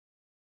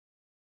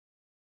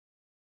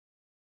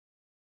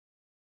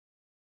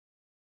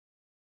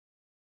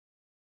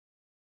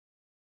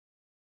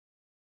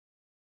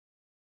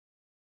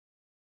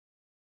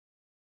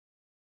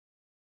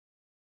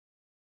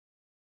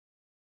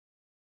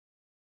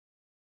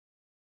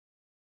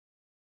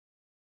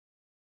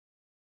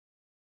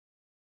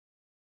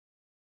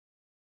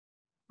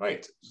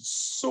Right,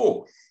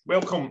 so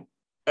welcome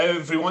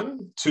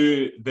everyone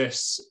to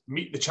this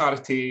Meet the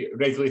Charity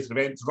Regulator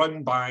event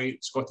run by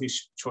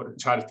Scottish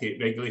Charity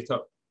Regulator,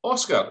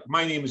 OSCR.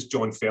 My name is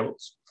John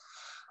Fellows.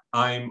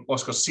 I'm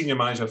OSCR's Senior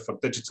Manager for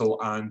Digital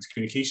and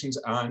Communications,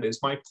 and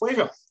it's my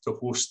pleasure to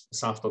host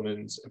this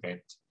afternoon's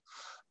event.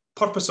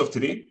 The purpose of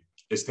today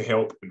is to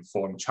help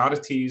inform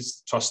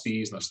charities,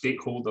 trustees and their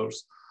stakeholders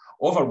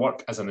of our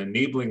work as an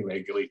enabling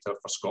regulator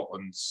for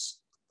Scotland's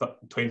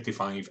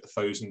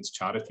 25,000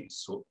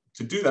 charities. So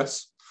to do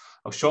this,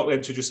 I'll shortly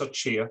introduce our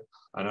chair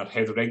and our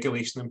head of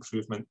regulation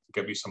improvement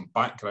to give you some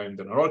background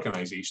in our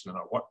organisation and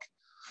our work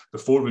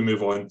before we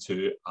move on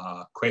to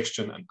a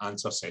question and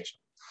answer session.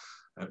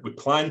 We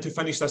plan to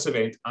finish this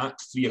event at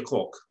 3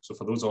 o'clock. So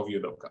for those of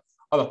you that have got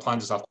other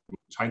plans this afternoon, we're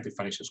trying to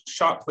finish as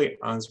sharply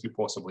as we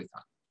possibly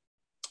can.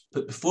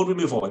 But before we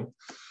move on,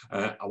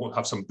 I want to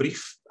have some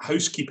brief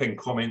housekeeping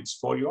comments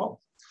for you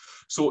all.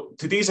 So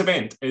today's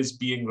event is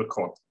being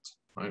recorded.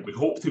 Right? We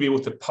hope to be able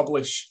to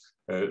publish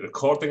a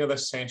recording of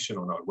this session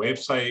on our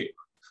website,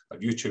 our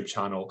YouTube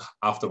channel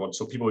afterwards,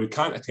 so people who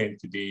can't attend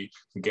today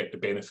can get the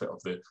benefit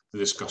of the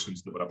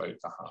discussions that we're about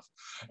to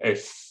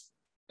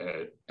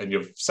have. And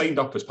you've signed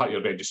up as part of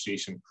your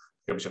registration,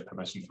 give us your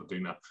permission for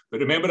doing that. But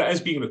remember, it is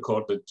being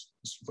recorded.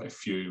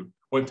 If you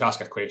want to ask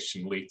a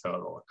question later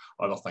or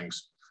other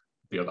things,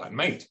 bear that in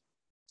mind.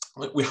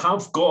 We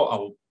have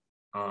got,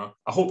 I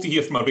hope to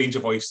hear from a range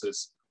of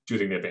voices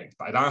during the event,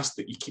 but I'd ask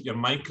that you keep your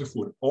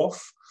microphone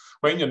off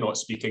when you're not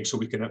speaking so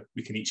we can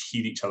each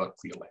hear each other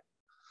clearly.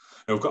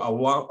 Now, we've got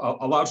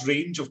a large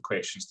range of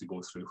questions to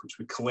go through, which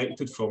we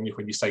collected from you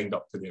when you signed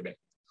up to the event.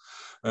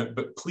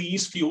 But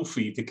please feel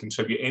free to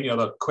contribute any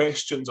other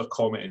questions or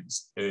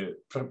comments,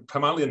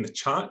 primarily in the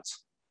chat,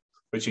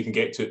 which you can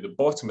get to at the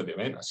bottom of the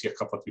event. I see a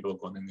couple of people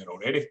have gone in there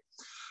already.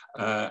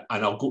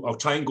 And I'll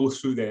try and go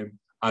through them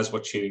as we're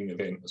chairing the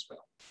event as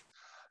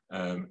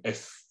well.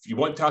 If you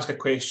want to ask a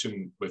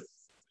question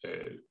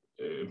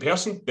in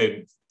person,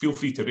 then feel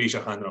free to raise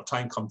your hand and I'll try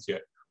and come to you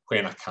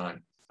when I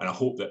can. And I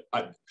hope that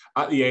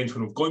at the end,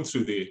 when we've gone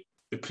through the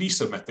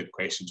pre-submitted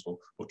questions,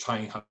 we'll try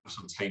and have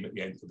some time at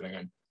the end to bring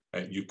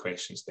in new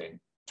questions then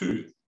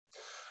too.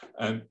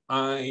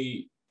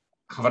 I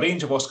have a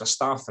range of OSCR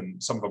staff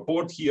and some of our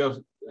board here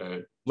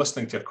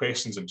listening to your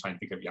questions and trying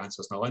to give you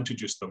answers, and I'll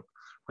introduce them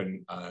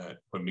when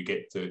we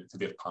get to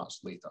their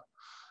parts later.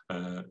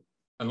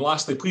 And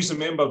lastly, please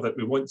remember that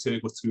we want to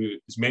go through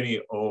as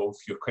many of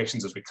your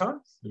questions as we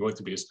can. We want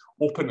to be as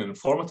open and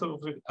informative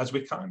as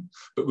we can,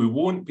 but we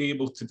won't be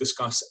able to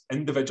discuss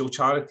individual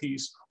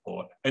charities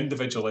or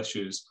individual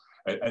issues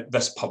at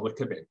this public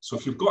event. So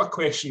if you've got a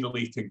question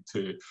relating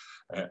to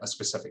a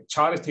specific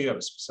charity or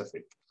a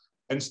specific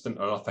incident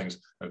or other things,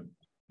 I'd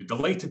be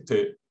delighted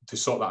to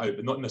sort that out,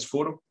 but not in this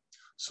forum.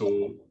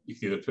 So you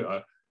can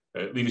either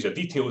leave us your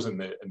details in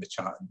the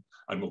chat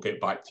and we'll get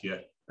back to you.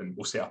 And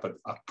we'll set up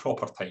a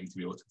proper time to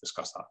be able to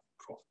discuss that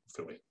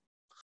fully.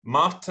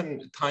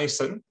 Martin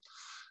Tyson,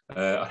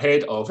 our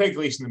Head of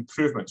Regulation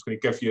Improvement, is going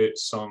to give you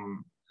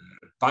some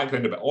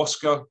background about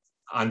OSCR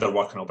and our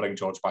work, and I'll bring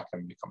George back in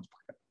when he comes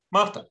back in.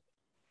 Martin.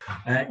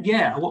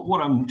 Yeah,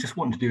 what I'm just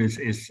wanting to do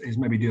is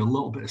maybe do a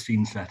little bit of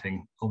scene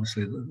setting.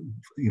 Obviously,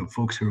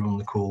 folks who are on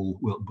the call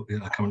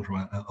are coming from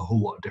a whole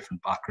lot of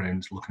different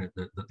backgrounds, looking at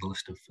the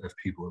list of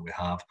people that we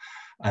have,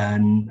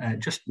 and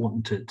just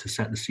wanting to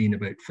set the scene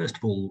about, first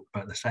of all,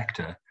 about the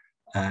sector,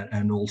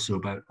 and also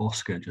about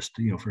OSCR, just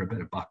for a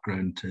bit of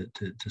background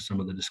to some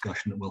of the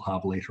discussion that we'll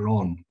have later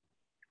on.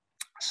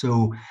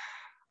 So,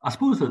 I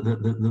suppose that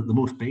the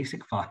most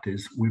basic fact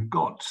is we've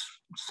got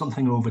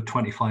something over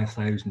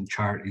 25,000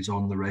 charities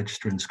on the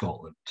register in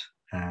Scotland.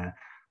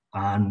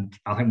 And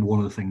I think one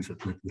of the things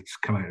that's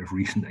come out of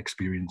recent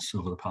experience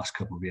over the past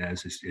couple of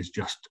years is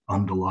just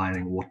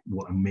underlining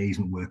what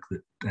amazing work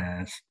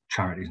that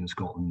charities in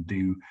Scotland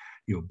do,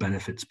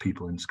 benefits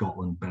people in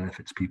Scotland,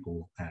 benefits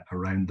people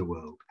around the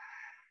world.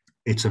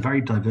 It's a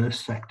very diverse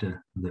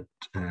sector that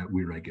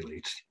we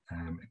regulate.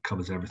 It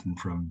covers everything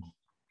from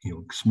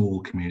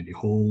small community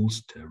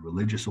halls, to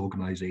religious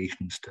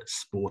organisations, to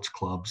sports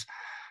clubs,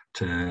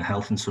 to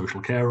health and social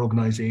care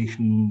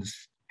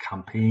organisations,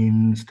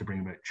 campaigns to bring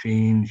about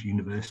change,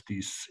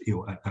 universities,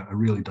 a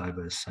really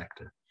diverse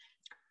sector.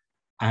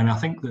 And I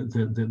think that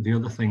the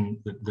other thing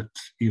that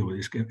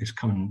is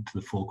coming to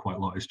the fore quite a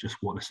lot is just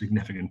what a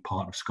significant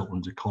part of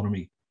Scotland's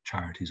economy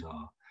charities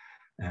are.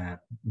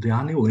 The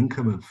annual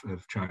income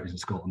of charities in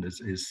Scotland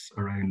is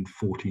around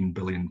 £14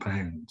 billion.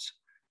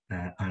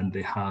 And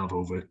they have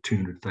over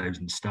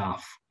 200,000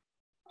 staff.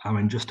 I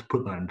mean, just to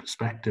put that in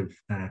perspective,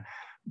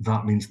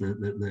 that means that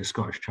the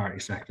Scottish charity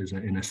sector is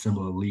in a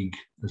similar league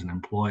as an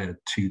employer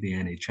to the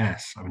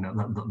NHS. I mean,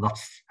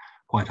 that's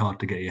quite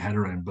hard to get your head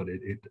around, but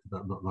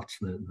that's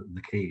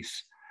the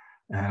case.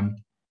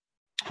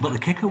 But the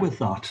kicker with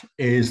that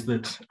is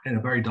that in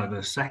a very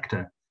diverse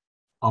sector,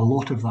 a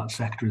lot of that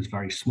sector is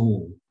very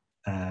small.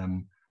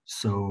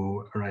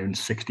 So around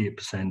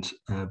 68%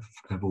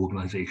 of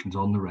organisations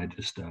on the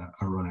register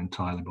are run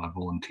entirely by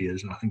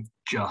volunteers, and I think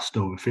just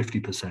over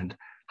 50%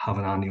 have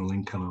an annual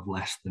income of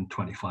less than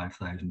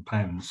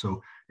 £25,000.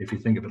 So if you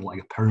think of it like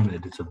a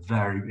pyramid, it's a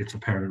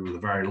pyramid with a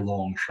very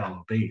long,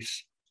 shallow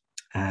base.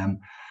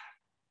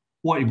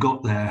 What you've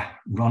got there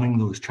running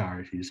those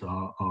charities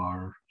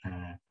are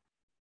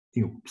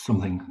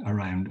something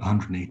around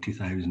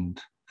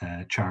 180,000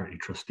 charity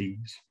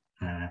trustees.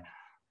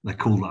 They're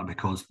called that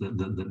because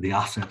the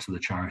assets of the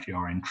charity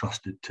are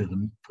entrusted to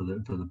them for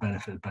the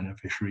benefit of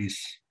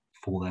beneficiaries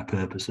for their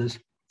purposes,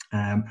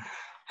 and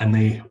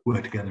they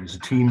work together as a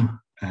team,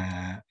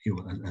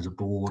 as a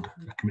board,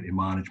 a committee of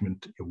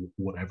management,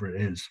 whatever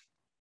it is,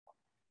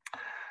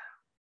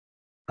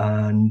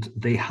 and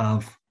they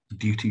have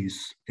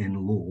duties in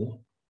law.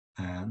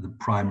 The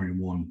primary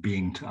one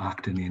being to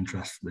act in the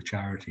interests of the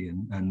charity,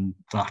 and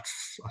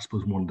that's, I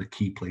suppose, one of the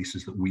key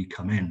places that we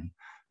come in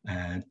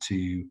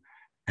to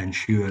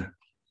ensure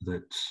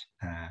that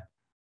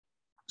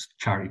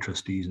charity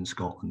trustees in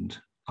Scotland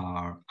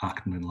are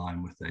acting in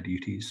line with their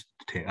duties,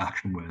 to take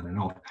action where they're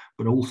not,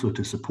 but also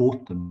to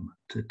support them,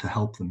 to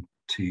help them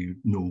to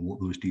know what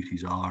those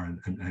duties are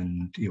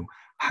and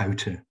how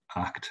to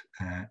act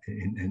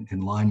in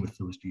line with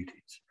those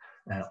duties.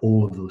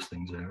 All of those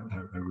things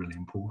are really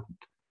important.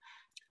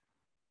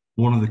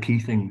 One of the key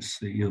things,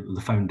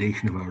 the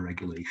foundation of our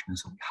regulation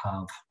is that we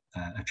have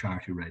a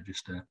charity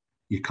register.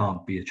 You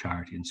can't be a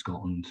charity in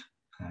Scotland,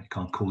 you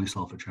can't call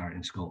yourself a charity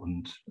in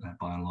Scotland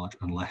by and large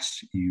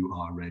unless you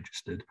are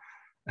registered.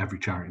 Every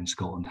charity in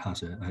Scotland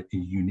has a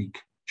unique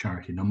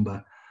charity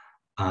number,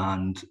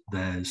 and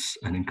there's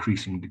an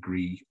increasing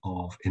degree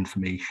of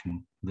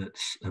information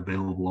that's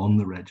available on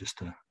the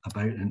register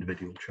about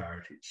individual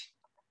charities.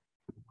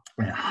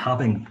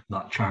 Having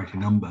that charity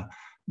number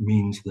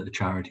means that a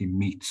charity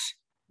meets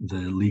the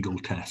legal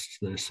tests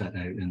that are set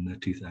out in the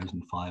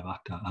 2005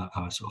 Act,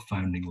 our sort of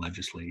founding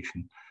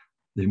legislation.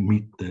 They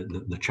meet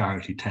the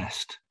charity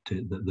test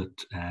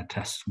that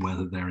tests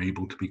whether they're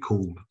able to be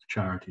called a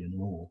charity in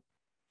law.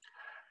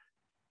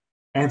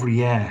 Every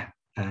year,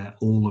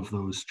 all of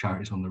those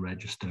charities on the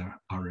register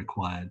are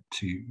required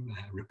to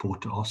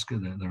report to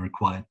OSCR. They're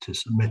required to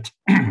submit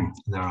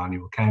their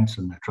annual accounts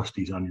and their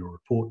trustees' annual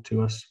report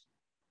to us.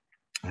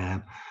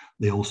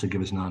 They also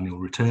give us an annual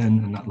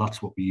return, and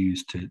that's what we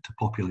use to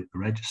populate the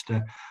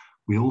register.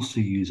 We also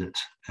use it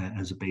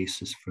as a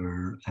basis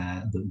for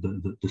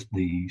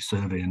the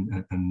survey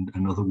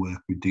and other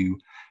work we do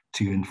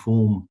to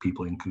inform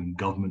people, including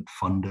government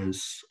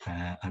funders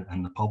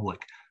and the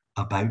public,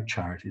 about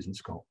charities in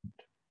Scotland.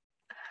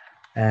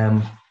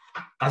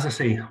 As I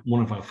say,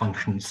 one of our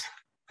functions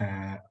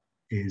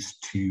is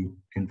to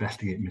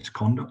investigate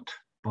misconduct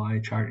by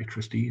charity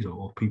trustees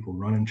or people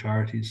running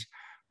charities,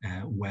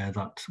 where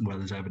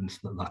there's evidence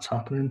that that's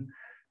happening,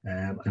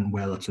 and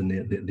where that's in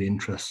the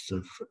interests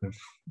of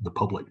the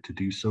public to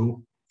do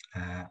so,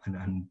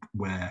 and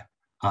where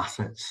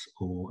assets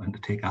and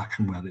to take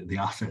action where the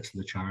assets of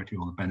the charity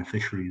or the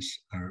beneficiaries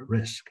are at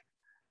risk.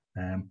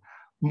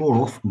 More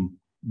often,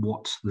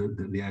 what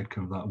the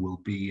outcome of that will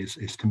be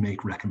is to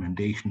make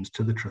recommendations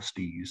to the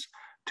trustees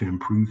to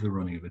improve the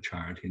running of a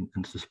charity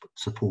and to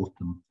support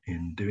them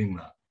in doing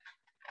that.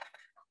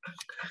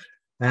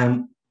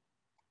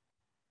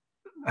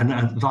 And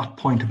at that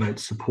point about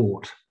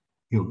support,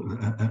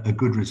 a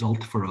good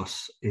result for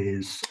us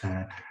is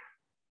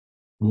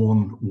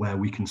one where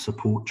we can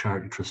support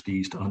charity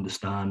trustees to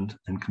understand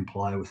and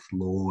comply with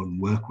law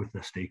and work with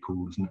their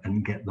stakeholders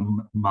and get the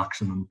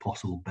maximum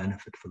possible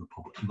benefit for the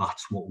public.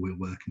 That's what we're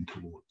working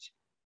towards.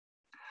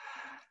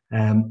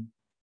 And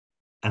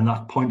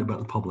that point about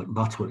the public,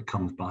 that's what it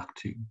comes back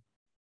to.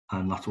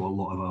 And that's what a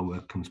lot of our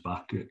work comes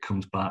back to. It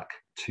comes back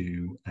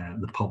to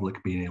the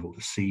public being able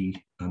to see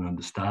and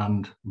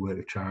understand the work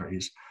of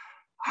charities,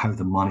 how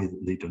the money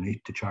that they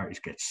donate to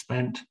charities gets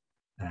spent,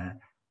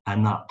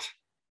 and that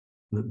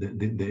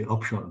the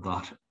upshot of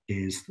that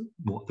is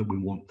that we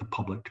want the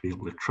public to be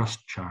able to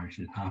trust charities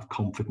and have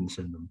confidence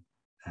in them.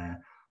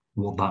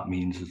 What that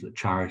means is that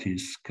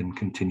charities can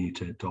continue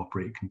to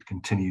operate, can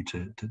continue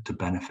to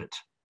benefit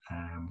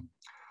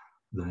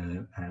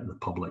the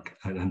public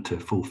and to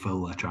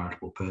fulfil their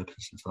charitable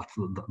purposes.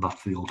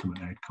 That's the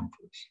ultimate outcome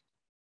for us.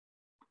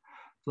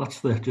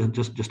 So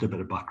that's just a bit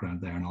of background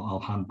there, and I'll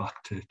hand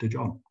back to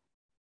John.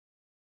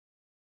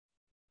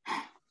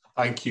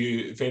 Thank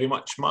you very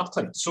much,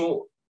 Martin.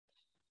 So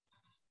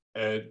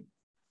I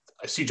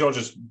see George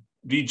has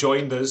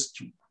rejoined us.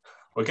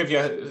 We'll give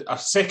you a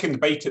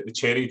second bite at the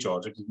cherry,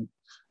 George. You can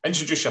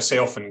introduce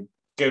yourself and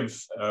give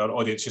our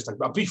audience just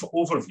a brief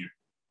overview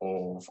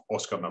of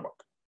OSCR and our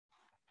work.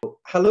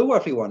 Hello,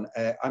 everyone.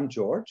 I'm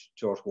George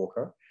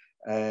Walker.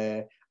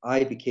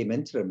 I became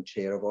interim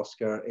chair of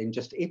OSCR in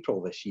just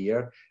April this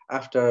year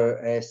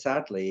after,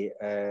 sadly,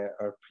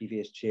 our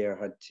previous chair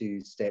had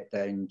to step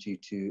down due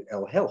to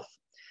ill health,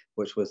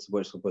 which was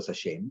a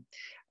shame.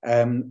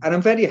 And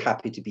I'm very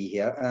happy to be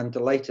here. I'm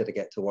delighted to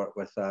get to work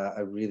with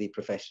a really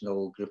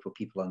professional group of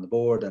people on the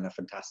board and a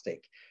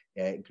fantastic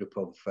group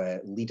of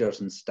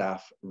leaders and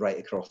staff right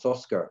across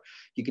OSCR.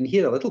 You can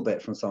hear a little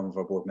bit from some of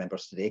our board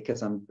members today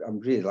because I'm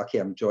really lucky.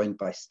 I'm joined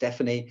by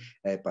Stephanie,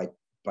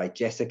 by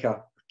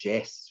Jessica,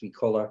 Jess, we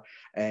call her,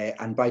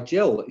 and by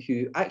Jill,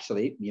 who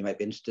actually, you might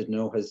be interested to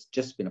know, has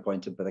just been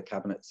appointed by the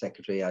Cabinet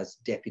Secretary as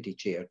Deputy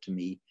Chair to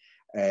me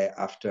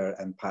after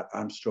Pat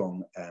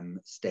Armstrong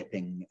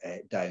stepping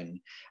down.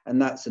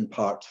 And that's in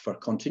part for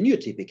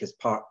continuity, because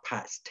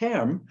Pat's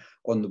term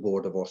on the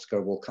board of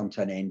OSCR will come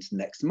to an end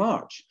next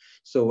March.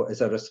 So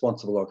as a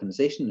responsible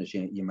organisation, as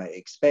you might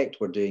expect,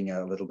 we're doing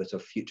a little bit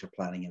of future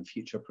planning and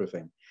future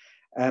proofing.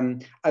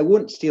 I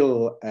won't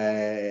steal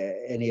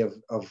any of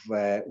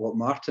what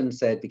Martin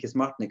said, because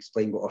Martin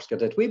explained what OSCR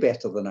did way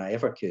better than I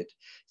ever could.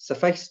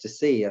 Suffice to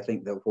say, I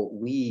think that what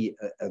we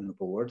on the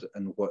board,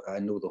 and what I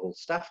know the whole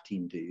staff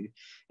team do,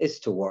 is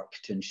to work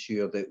to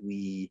ensure that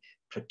we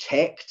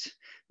protect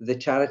the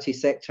charity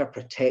sector,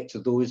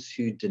 protect those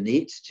who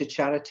donate to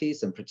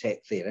charities and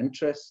protect their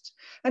interests,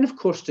 and of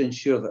course to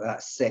ensure that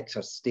that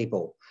sector's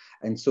stable.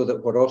 And so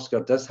that where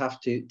OSCR does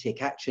have to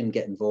take action,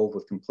 get involved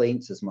with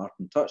complaints, as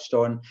Martin touched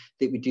on,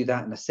 that we do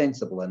that in a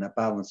sensible and a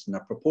balanced and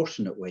a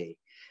proportionate way.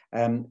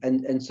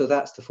 And so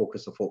that's the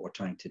focus of what we're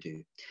trying to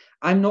do.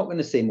 I'm not going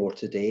to say more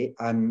today.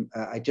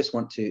 I just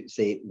want to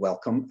say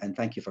welcome and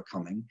thank you for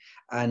coming.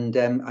 And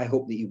I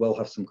hope that you will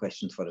have some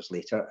questions for us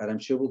later, and I'm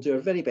sure we'll do our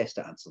very best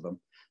to answer them.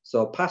 So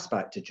I'll pass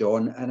back to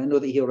John, and I know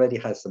that he already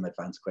has some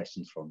advanced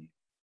questions from you.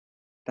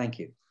 Thank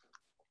you.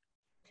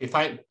 Okay,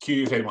 thank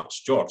you very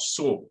much, George.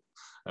 So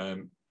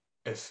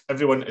if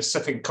everyone is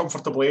sitting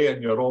comfortably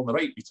and you're all in the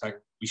right meeting,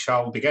 we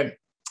shall begin.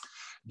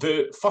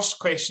 The first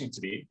question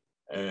today,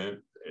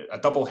 a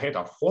double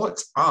header.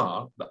 What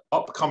are the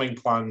upcoming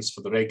plans for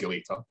the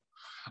regulator?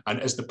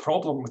 And is the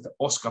problem with the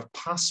OSCR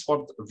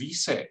password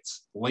reset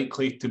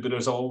likely to be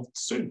resolved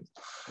soon?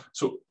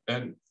 So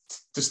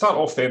to start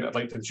off then, I'd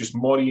like to introduce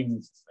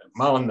Maureen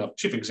Mallon, our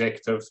Chief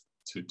Executive,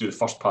 to do the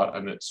first part,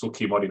 and it's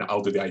okay, Maureen,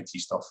 I'll do the IT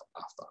stuff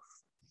after.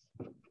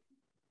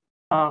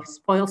 Oh,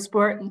 spoil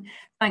sport.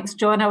 Thanks,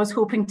 John. I was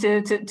hoping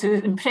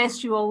to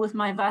impress you all with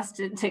my vast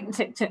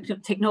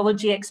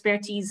technology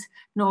expertise.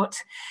 Not.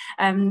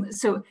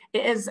 So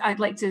it is,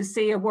 I'd like to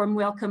say a warm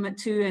welcome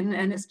too,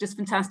 and it's just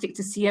fantastic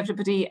to see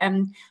everybody.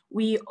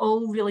 We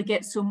all really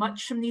get so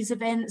much from these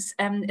events.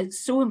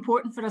 It's so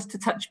important for us to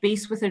touch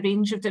base with a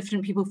range of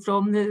different people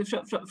from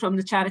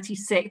the charity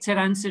sector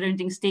and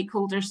surrounding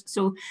stakeholders.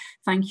 So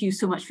thank you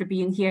so much for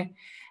being here.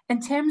 In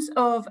terms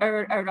of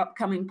our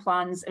upcoming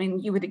plans, I mean,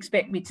 you would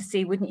expect me to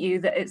say, wouldn't you,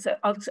 that it's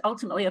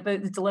ultimately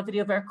about the delivery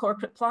of our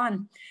corporate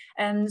plan.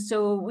 And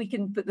so we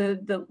can put the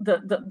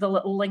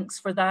little links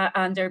for that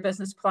and our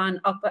business plan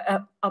up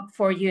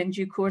for you in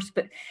due course.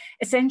 But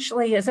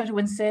essentially, as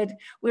everyone said,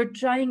 we're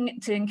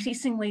trying to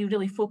increasingly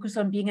really focus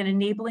on being an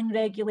enabling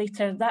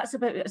regulator. That's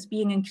about us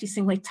being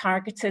increasingly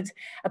targeted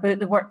about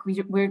the work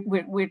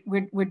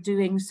we're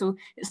doing. So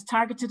it's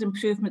targeted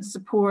improvement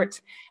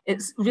support.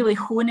 It's really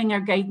honing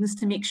our guidance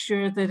to make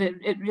sure that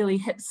it really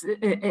hits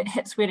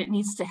where it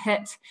needs to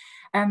hit.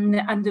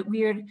 And that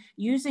we're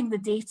using the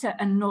data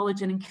and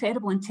knowledge and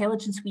incredible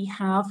intelligence we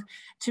have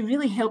to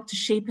really help to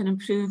shape and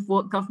improve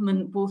what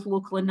government, both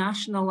local and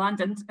national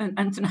and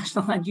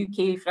international and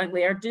UK,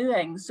 frankly, are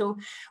doing. So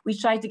we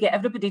try to get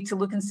everybody to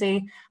look and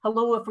say,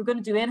 hello, if we're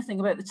going to do anything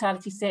about the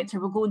charity sector,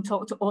 we'll go and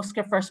talk to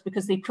OSCR first,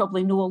 because they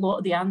probably know a lot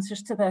of the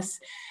answers to this.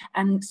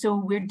 And so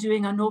we're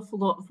doing an awful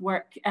lot of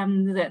work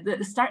that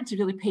is starting to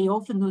really pay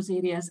off in those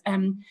areas.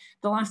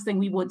 The last thing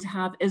we want to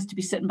have is to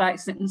be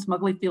sitting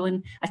smugly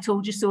feeling, I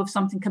told you so, if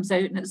something comes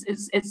out and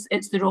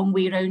it's the wrong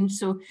way around.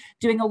 So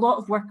doing a lot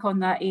of work on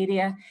that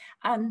area,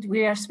 and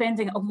we are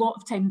spending a lot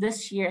of time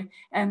this year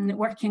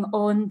working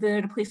on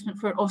the replacement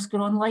for OSCR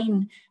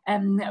Online.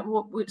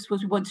 What we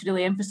suppose we want to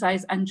really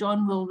emphasise, and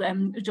John will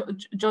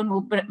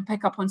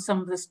pick up on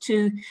some of this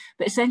too.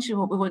 But essentially,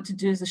 what we want to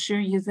do is assure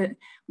you that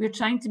we're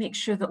trying to make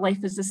sure that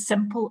life is as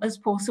simple as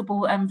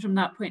possible from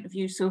that point of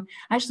view. So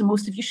actually,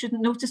 most of you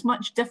shouldn't notice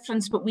much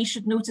difference, but we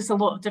should notice a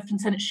lot of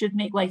difference, and it should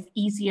make life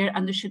easier,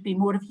 and there should be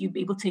more of you be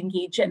able to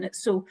engage in it.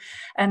 So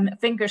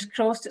fingers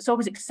crossed. It's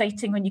always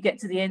exciting when you get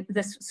to the end,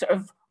 this sort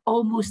of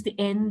almost the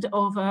end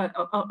of a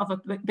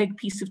big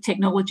piece of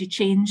technology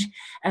change,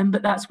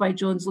 but that's why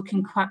John's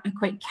looking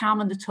quite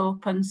calm on the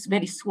top and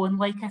very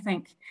swan-like, I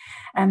think.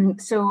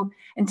 So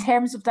in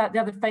terms of that, the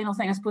other final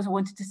thing I suppose I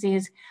wanted to say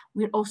is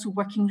we're also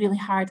working really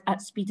hard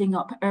at speeding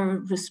up our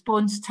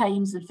response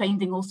times and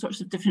finding all sorts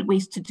of different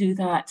ways to do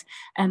that.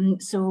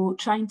 So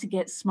trying to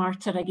get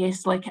smarter, I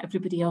guess, like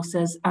everybody else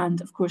is,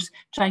 and of course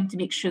trying to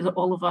make sure that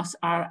all of us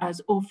are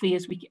as au fait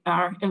as we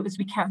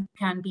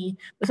can be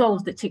with all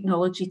of the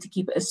technology to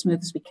keep it as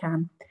smooth as we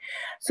can.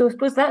 So I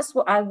suppose that's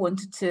what I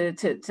wanted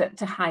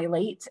to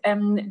highlight.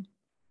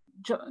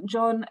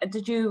 John,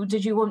 did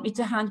you want me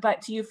to hand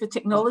back to you for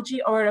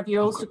technology, or are we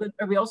also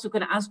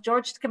going to ask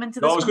George to come into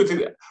this? No, I was going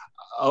to.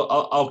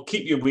 I'll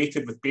keep you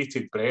waiting with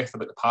bated breath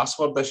about the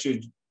password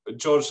issue.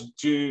 George,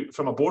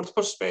 from a board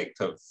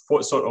perspective,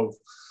 what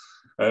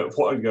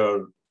are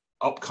your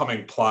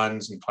upcoming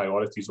plans and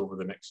priorities over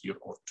the next year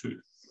or two?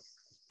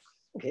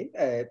 Okay,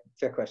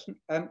 fair question.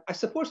 I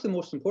suppose the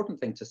most important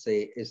thing to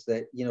say is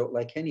that,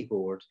 like any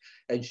board,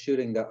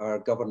 ensuring that our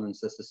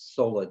governance is as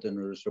solid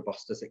and as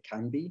robust as it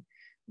can be.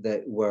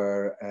 that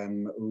we're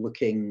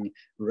looking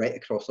right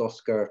across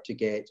OSCR to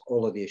get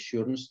all of the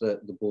assurance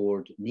that the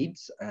board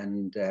needs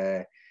and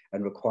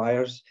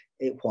requires.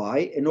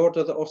 Why? In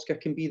order that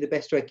OSCR can be the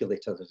best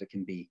regulator that it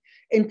can be,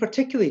 in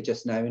particularly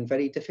just now in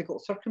very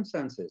difficult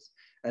circumstances.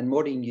 And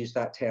Maureen used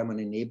that term, an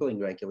enabling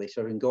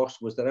regulator, and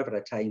gosh, was there ever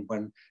a time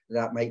when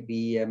that might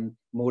be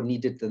more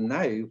needed than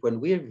now,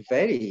 when we're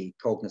very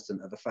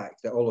cognizant of the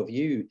fact that all of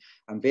you,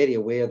 I'm very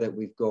aware that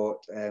we've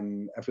got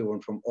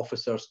everyone from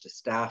officers to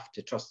staff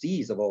to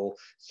trustees of all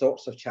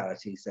sorts of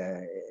charities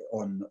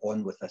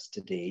on with us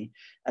today.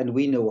 And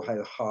we know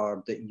how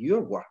hard that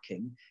you're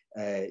working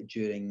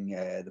during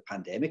the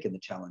pandemic and the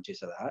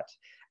challenges of that.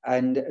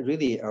 And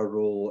really our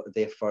role,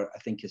 therefore, I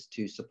think, is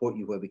to support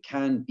you where we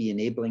can, be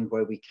enabling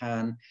where we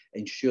can,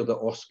 ensure that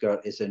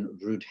OSCR is in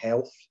rude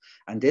health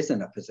and is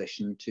in a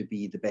position to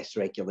be the best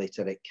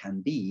regulator it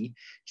can be,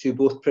 to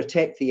both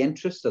protect the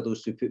interests of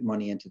those who put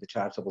money into the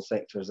charitable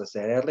sector, as I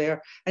said earlier,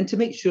 and to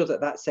make sure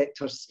that that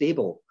sector is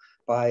stable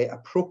by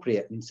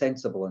appropriate and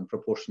sensible and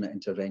proportionate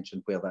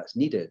intervention where that's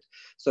needed.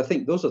 So I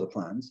think those are the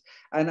plans.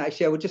 And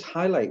actually, I would just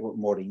highlight what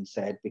Maureen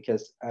said,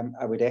 because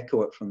I would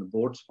echo it from the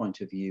board's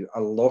point of view.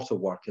 A lot of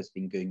work has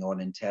been going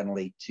on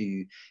internally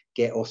to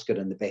get OSCR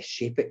in the best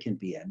shape it can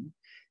be in,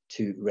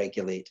 to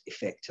regulate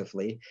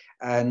effectively,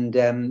 and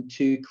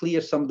to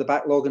clear some of the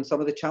backlog and some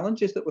of the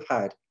challenges that we've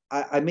had.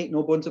 I make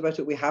no bones about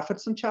it. We have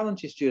had some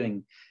challenges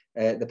during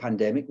the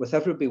pandemic, with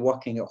everybody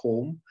working at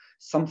home.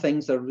 Some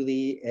things are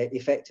really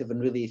effective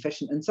and really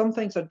efficient, and some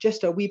things are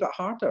just a wee bit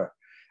harder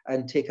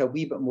and take a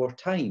wee bit more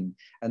time.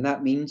 And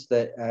that means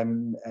that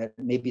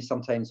maybe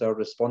sometimes our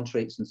response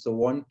rates and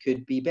so on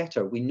could be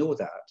better. We know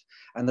that.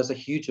 And there's a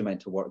huge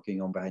amount of work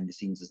going on behind the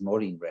scenes, as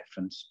Maureen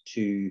referenced,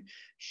 to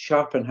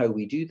sharpen how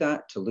we do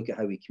that, to look at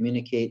how we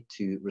communicate,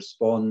 to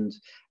respond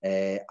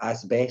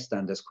as best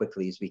and as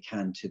quickly as we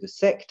can to the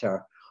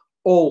sector,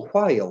 all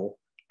while,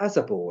 as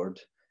a board,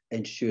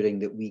 ensuring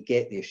that we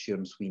get the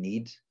assurance we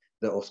need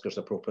that OSCR's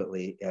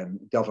appropriately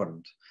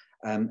governed.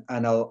 And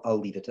I'll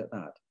leave it at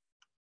that.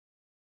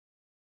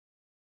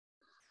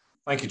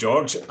 Thank you,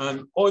 George.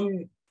 And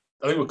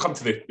I think we'll come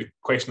to the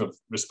question of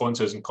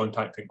responses and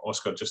contacting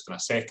OSCR just in a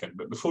second.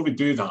 But before we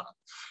do that,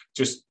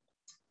 just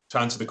to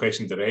answer the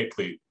question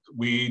directly,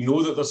 we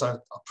know that there's a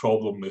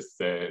problem with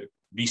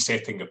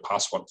resetting your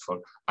password for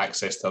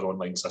access to our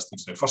online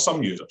systems now for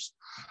some users.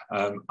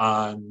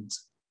 And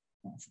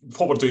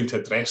what we're doing to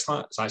address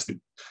that is actually,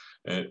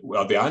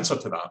 well, the answer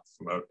to that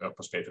from our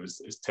perspective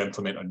is to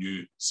implement a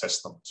new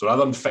system. So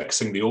rather than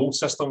fixing the old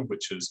system,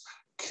 which is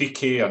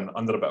creaky and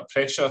under a bit of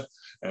pressure,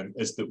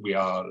 is that we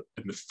are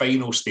in the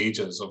final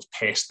stages of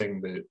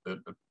testing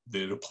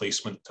the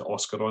replacement to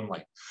OSCR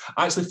Online.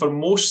 Actually, for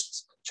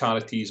most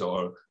charities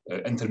or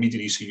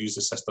intermediaries who use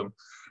the system,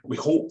 we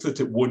hope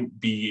that it won't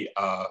be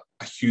a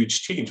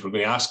huge change. We're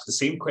going to ask the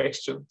same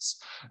questions,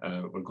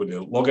 we're going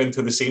to log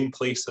into the same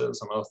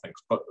places and other things,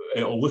 but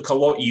it'll look a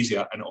lot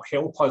easier and it'll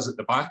help us at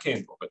the back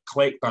end of it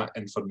collect that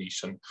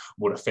information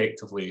more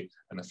effectively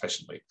and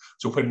efficiently.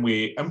 So when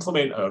we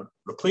implement a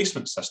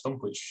replacement system,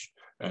 which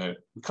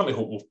we currently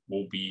hope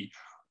will be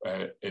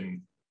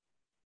in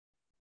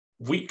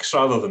weeks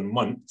rather than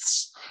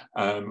months,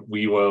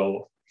 we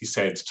will, he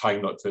said,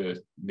 trying not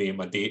to name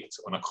a date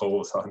on a call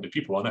with 100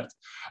 people on it,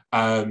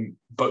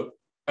 but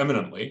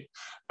imminently,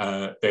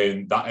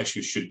 then that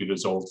issue should be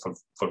resolved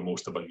for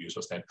most of our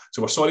users then.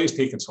 So we're sorry it's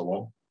taken so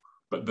long,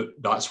 but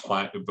that's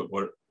why, but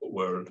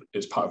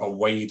it's part of a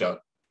wider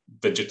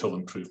digital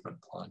improvement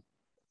plan.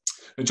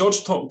 Now,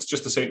 George talked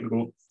just a second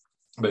ago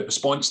about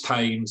response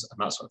times and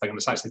that sort of thing, and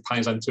this actually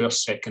ties into our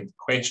second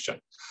question,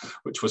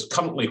 which was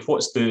currently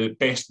what's the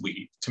best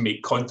way to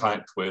make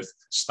contact with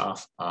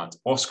staff at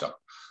OSCR?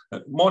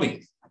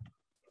 Maureen.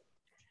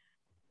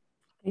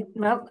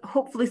 Well,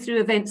 hopefully through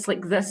events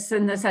like this,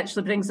 and this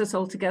actually brings us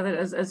all together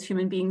as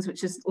human beings,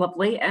 which is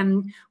lovely.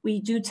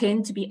 We do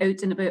tend to be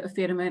out and about a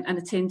fair amount and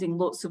attending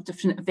lots of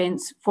different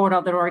events for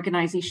other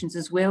organisations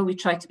as well. We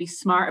try to be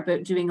smart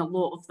about doing a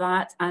lot of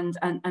that and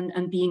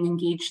being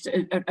engaged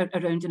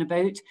around and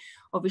about.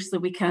 Obviously,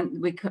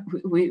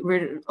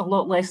 we're a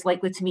lot less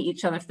likely to meet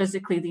each other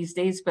physically these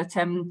days, but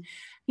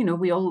you know,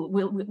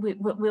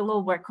 we'll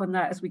all work on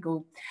that as we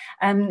go.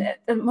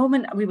 At the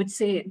moment, we would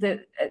say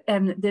that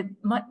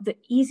the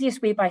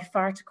easiest way by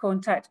far to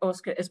contact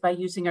OSCR is by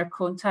using our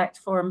contact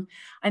form.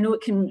 I know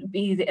it can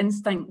be, the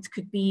instinct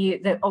could be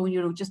that, oh, you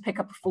know, just pick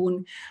up a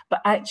phone, but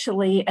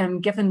actually,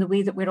 given the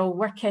way that we're all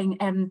working,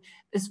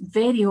 it's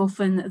very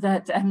often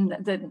that,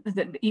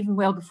 that even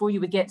well before you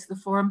would get to the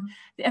form,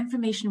 the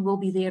information will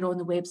be there on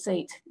the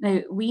website. Now,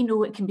 we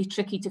know it can be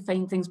tricky to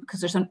find things because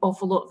there's an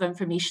awful lot of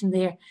information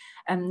there.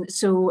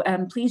 So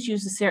please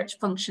use the search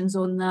functions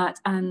on that,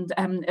 and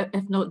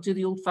if not, do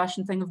the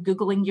old-fashioned thing of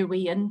Googling your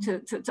way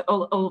into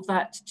all of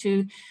that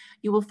to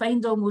You will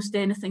find almost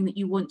anything that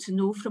you want to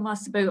know from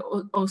us about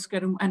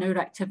OSCR and our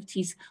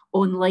activities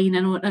online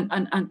and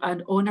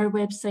on our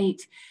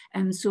website.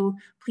 And so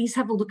please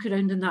have a look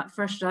around in that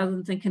first, rather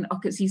than thinking, oh,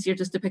 it's easier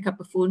just to pick up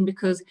a phone,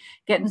 because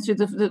getting through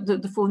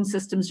the phone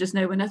systems just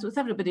now, and as with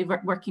everybody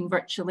working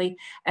virtually,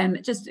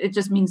 it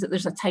just means that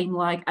there's a time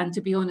lag. And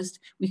to be honest,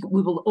 we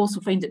will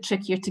also find it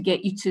trickier to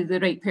get you to the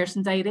right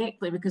person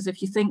directly, because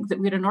if you think that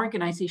we're an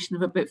organisation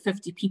of about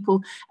 50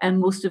 people, and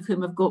most of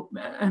whom have got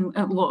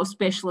a lot of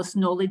specialist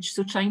knowledge,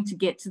 so trying to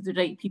get to the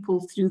right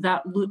people through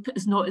that loop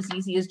is not as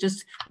easy as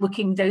just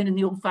looking down in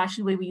the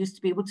old-fashioned way we used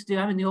to be able to do.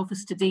 I'm in the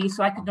office today,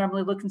 so I could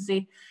normally look and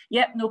say,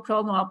 yep, no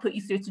problem, I'll put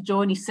you through to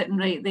John, he's sitting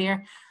right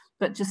there.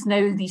 But just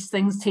now these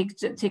things take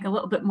a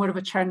little bit more of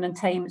a churn in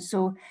time.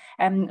 So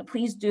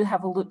please do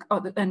have a look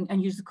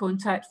and use the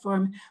contact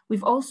form.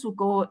 We've also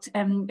got,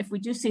 if we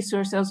do say so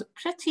ourselves,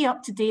 pretty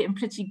up to date and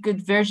pretty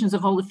good versions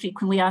of all the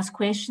frequently asked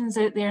questions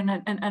out there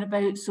and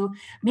about. So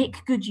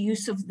make good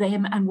use of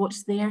them and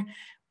what's there.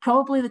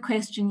 Probably the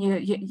question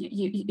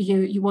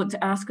you want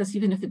to ask us,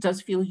 even if it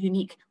does feel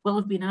unique, will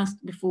have been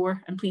asked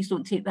before, and please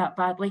don't take that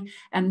badly.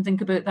 And think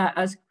about that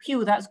as,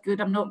 phew, that's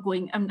good. I'm not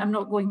going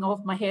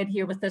off my head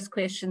here with this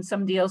question.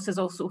 Somebody else has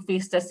also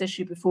faced this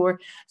issue before.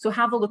 So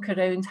have a look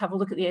around, have a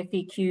look at the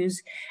FAQs,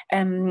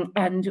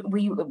 and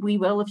we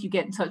will, if you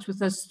get in touch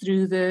with us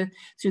through the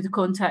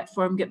contact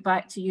form, get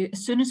back to you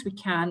as soon as we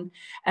can.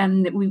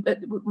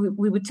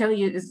 We would tell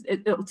you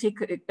it'll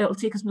take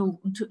us no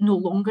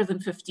longer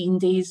than 15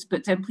 days,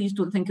 but please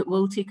don't think it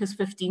will take us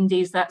 15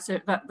 days. That's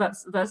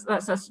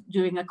us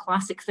doing a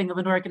classic thing of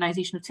an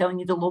organisation of telling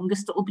you the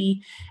longest it will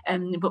be,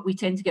 but we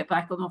tend to get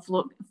back an awful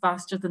lot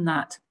faster than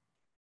that.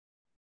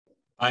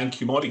 Thank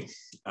you, Maudie.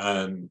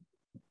 So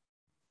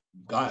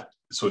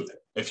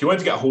if you want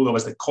to get a hold of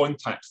us, the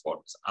contact form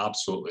is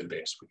absolutely the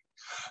best way.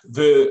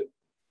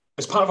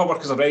 As part of our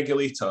work as a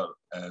regulator,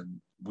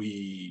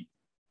 we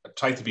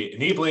try to be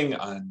enabling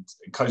and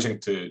encouraging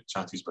to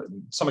charities, but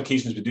on some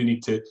occasions we do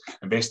need to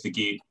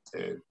investigate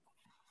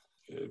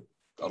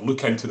or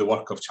look into the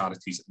work of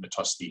charities and the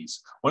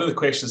trustees. One of the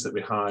questions that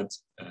we had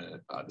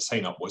at the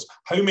sign up was,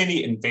 how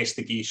many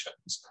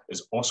investigations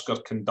is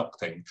OSCR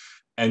conducting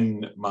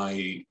in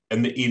the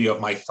area of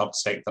my third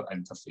sector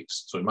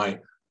interface, so in my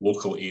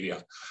local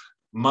area?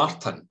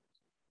 Martin,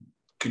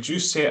 could you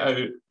set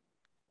out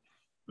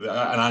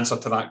an answer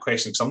to that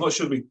question? Because I'm not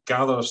sure we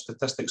gather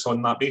statistics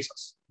on that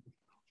basis.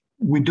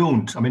 We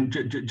don't. I mean,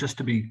 just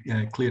to be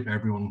clear to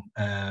everyone,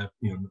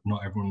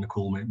 not everyone on the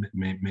call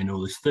may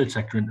know this. Third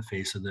sector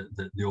interface are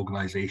the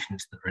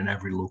organisations that are in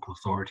every local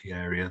authority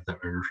area that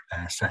are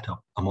set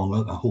up, among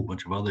a whole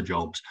bunch of other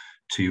jobs,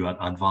 to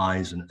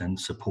advise and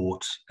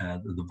support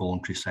the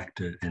voluntary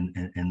sector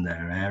in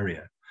their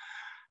area.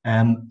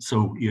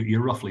 So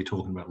you're roughly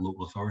talking about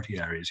local authority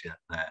areas yet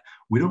there.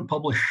 We don't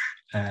publish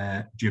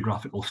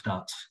geographical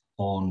stats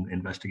on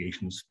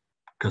investigations,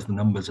 because the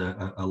numbers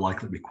are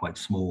likely to be quite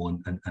small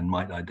and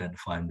might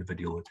identify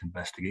individual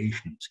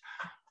investigations.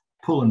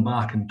 Pulling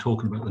back and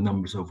talking about the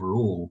numbers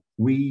overall,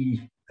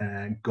 we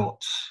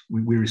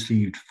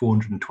received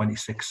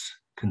 426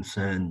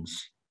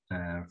 concerns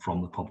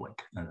from the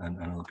public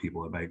and other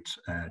people about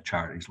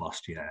charities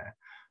last year.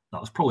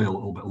 That was probably a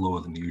little bit lower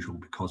than usual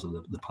because of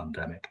the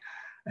pandemic.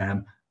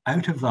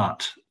 Out of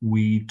that,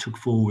 we took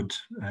forward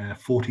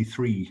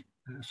 43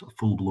 sort of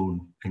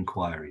full-blown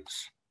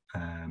inquiries,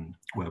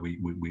 where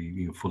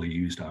we fully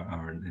used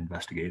our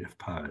investigative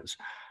powers.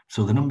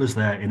 So the numbers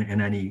there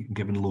in any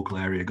given local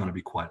area are going to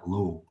be quite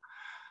low.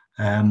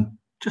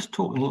 Just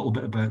talking a little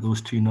bit about those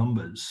two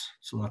numbers.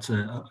 So that's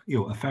a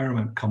fair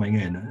amount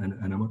coming in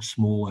and a much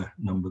smaller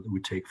number that we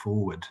take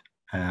forward.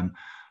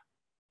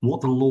 What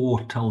the law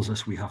tells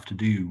us we have to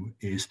do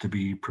is to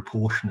be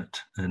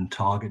proportionate and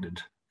targeted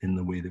in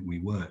the way that we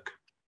work.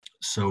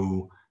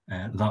 So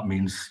that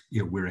means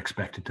we're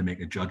expected to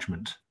make a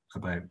judgment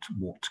about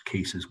what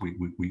cases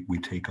we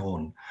take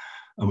on,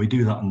 and we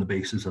do that on the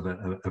basis of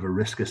a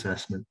risk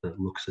assessment that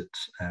looks at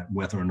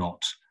whether or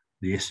not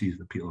the issues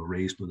that people have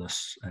raised with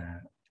us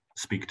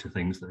speak to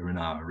things that are in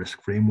our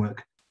risk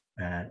framework,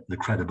 the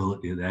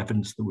credibility of the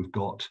evidence that we've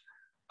got,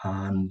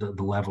 and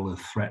the level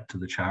of threat to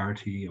the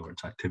charity or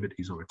its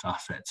activities or its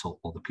assets or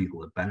the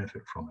people that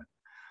benefit from it.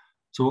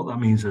 So what that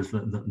means is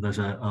that there's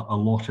a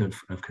lot of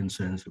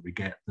concerns that we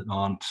get that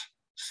aren't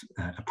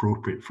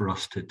appropriate for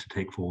us to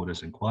take forward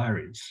as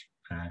inquiries.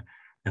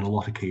 In a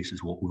lot of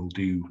cases, what we'll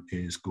do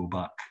is go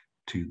back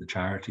to the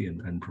charity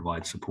and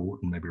provide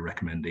support and maybe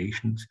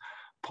recommendations,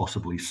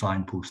 possibly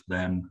signpost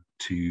them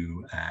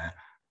to a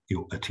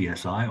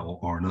TSI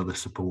or another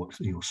support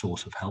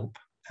source of help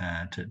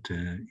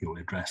to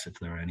address if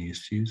there are any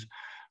issues.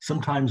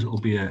 Sometimes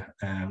it'll be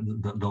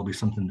there'll be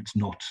something that's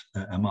not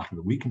a matter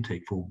that we can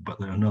take forward, but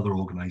that another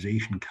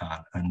organisation can,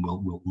 and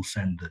we'll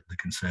send the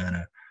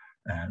concerner,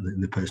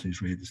 the person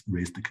who's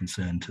raised the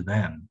concern, to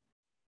them.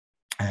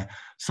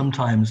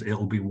 Sometimes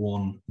it'll be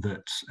one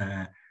that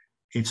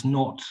it's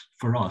not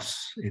for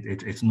us.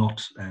 It's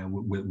not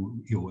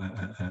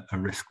a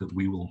risk that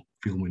we will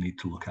feel we need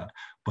to look at,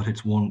 but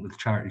it's one that the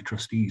charity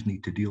trustees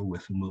need to deal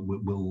with, and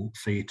we'll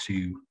say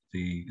to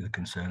the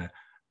concerner,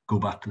 go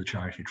back to the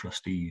charity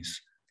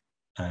trustees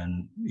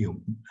and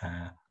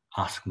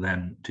ask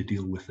them to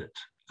deal with it.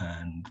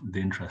 And the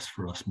interest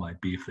for us might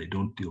be if they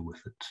don't deal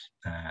with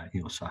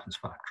it,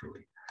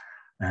 satisfactorily.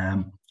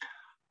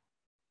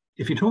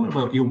 If you're talking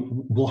about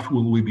what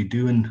will we be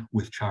doing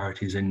with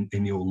charities in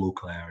your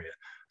local area,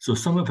 so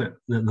some of it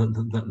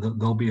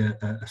there'll be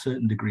a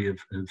certain degree of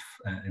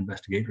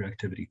investigatory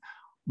activity.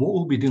 What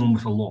we'll be dealing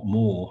with a lot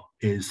more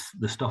is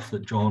the stuff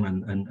that John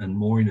and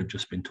Maureen have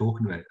just been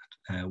talking about,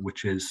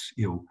 which is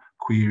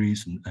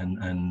queries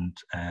and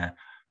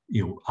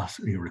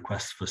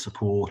requests for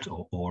support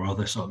or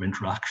other sort of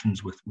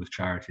interactions with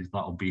charities.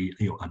 That'll be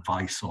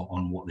advice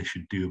on what they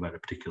should do about a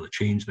particular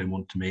change they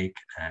want to make.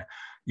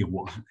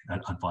 What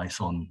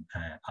advice on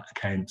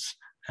accounts.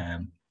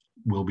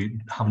 We'll be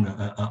having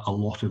a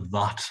lot of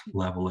that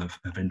level of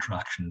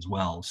interaction as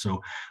well.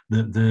 So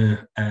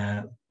the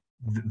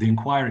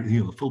inquiry,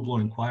 the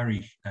full-blown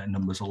inquiry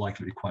numbers are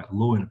likely to be quite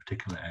low in a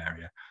particular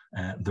area.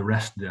 The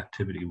rest of the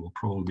activity will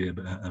probably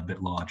be a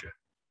bit larger.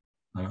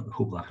 I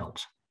hope that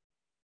helps.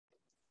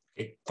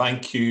 Okay,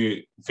 thank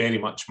you very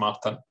much,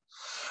 Martin.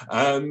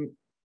 I'm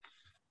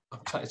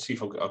trying to see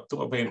if I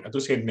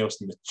don't see anything else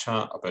in the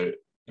chat about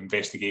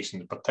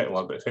investigation in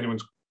particular, but if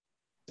anyone's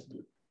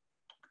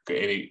got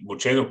any more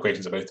general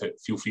questions about it,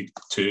 feel free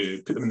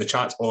to put them in the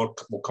chat, or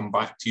we'll come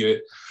back to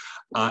you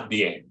at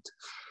the end.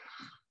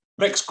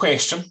 Next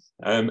question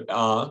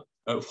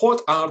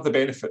what are the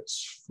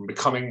benefits from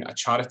becoming a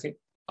charity,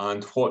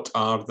 and what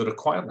are the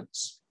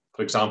requirements?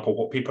 For example,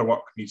 what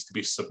paperwork needs to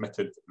be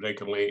submitted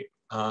regularly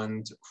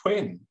and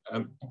when?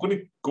 I'm going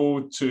to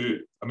go to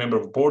a member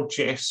of the board,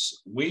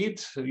 Jess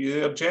Wade. Are you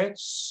there,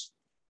 Jess?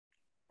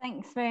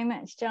 Thanks very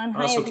much, John.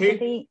 That's Hi,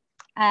 everybody.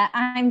 Okay.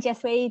 I'm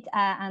Jess Wade,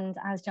 and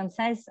as John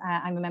says,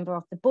 I'm a member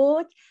of the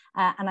board,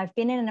 and I've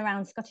been in and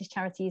around Scottish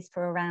Charities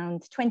for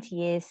around 20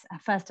 years,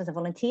 first as a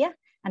volunteer,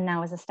 and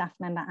now as a staff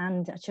member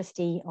and a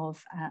trustee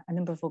of a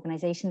number of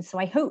organisations. So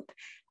I hope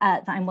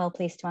that I'm well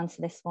placed to answer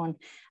this one.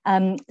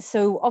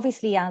 So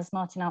obviously, as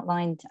Martin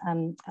outlined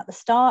at the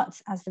start,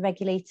 as the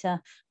regulator,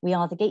 we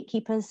are the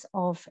gatekeepers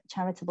of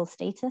charitable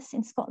status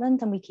in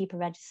Scotland, and we keep a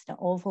register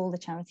of all the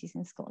charities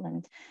in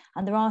Scotland.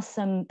 And there are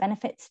some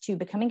benefits to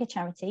becoming a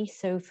charity.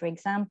 So for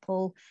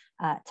example,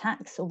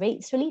 tax or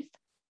rates relief,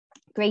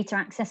 greater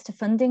access to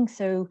funding.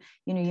 So,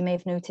 you may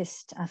have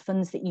noticed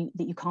funds that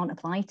you can't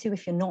apply to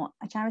if you're not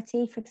a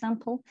charity, for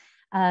example,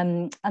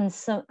 and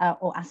so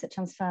or asset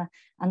transfer,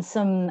 and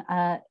some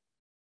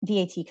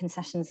VAT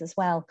concessions as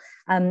well.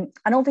 And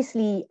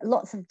obviously,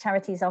 lots of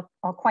charities are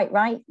quite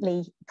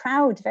rightly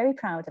very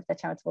proud of their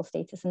charitable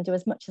status, and do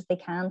as much as they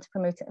can to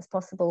promote it as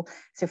possible.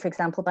 So, for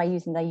example, by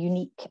using their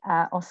unique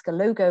OSCR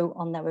logo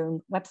on their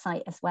own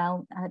website as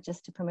well,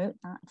 just to promote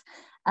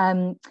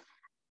that.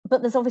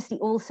 But there's obviously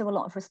also a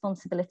lot of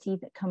responsibility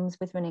that comes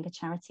with running a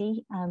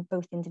charity,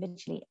 both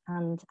individually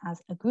and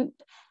as a group.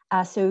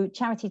 So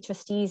charity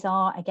trustees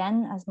are,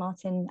 again, as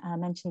Martin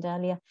mentioned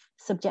earlier,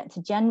 subject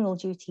to general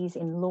duties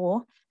in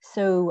law.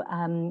 So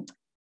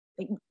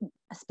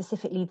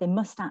specifically, they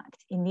must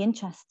act in the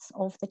interests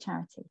of the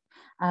charity.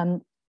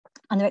 And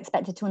they're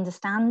expected to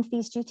understand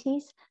these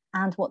duties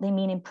and what they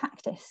mean in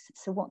practice.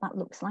 So what that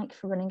looks like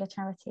for running a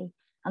charity.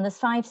 And there's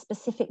 5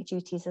 specific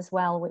duties as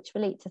well, which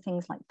relate to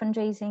things like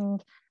fundraising,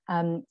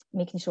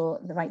 making sure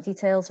the right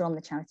details are on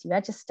the charity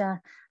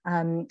register,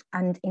 and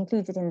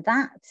included in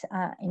that,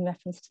 in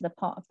reference to the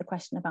part of the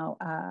question about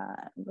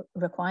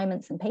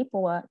requirements and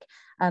paperwork,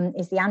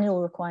 is the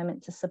annual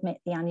requirement to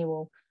submit the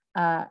annual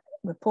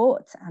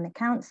report and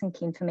accounts and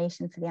key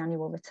information for the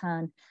annual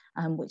return,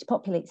 which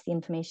populates the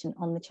information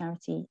on the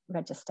charity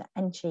register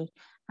entry.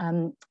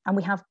 And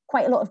we have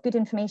quite a lot of good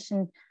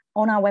information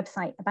on our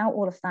website about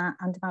all of that,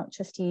 and about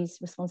trustees'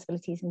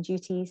 responsibilities and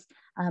duties,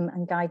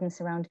 and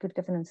guidance around good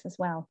governance as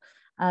well.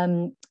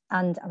 And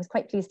I was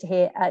quite pleased to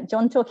hear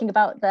John talking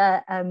about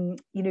the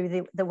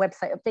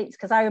website updates,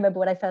 because I remember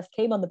when I first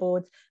came on the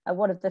board,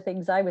 one of the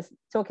things I was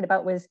talking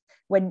about was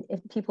when,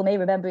 if people may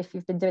remember, if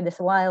you've been doing this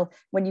a while,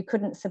 when you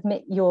couldn't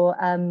submit your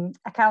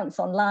accounts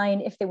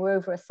online if they were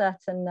over a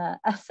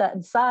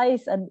certain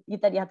size, and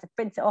then you had to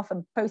print it off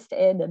and post it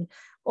in and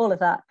all of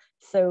that.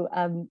 So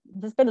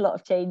there's been a lot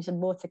of change and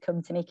more to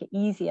come to make it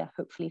easier,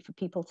 hopefully, for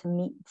people to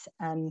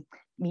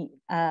meet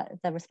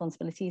their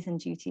responsibilities and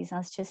duties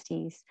as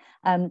trustees.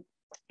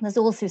 There's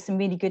also some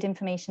really good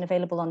information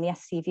available on the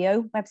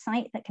SCVO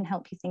website that can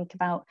help you think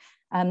about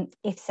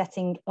if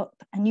setting up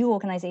a new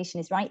organisation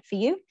is right for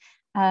you.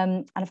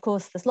 And of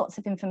course, there's lots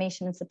of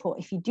information and support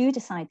if you do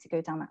decide to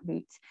go down that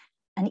route.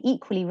 And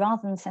equally,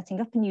 rather than setting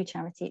up a new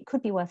charity, it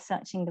could be worth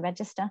searching the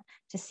register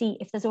to see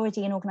if there's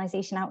already an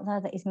organisation out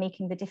there that is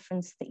making the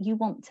difference that you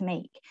want to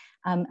make,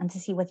 and to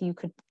see whether you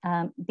could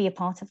be a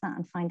part of that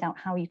and find out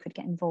how you could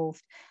get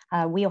involved.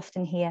 We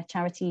often hear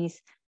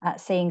charities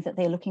saying that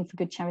they're looking for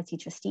good charity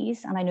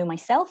trustees. And I know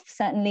myself,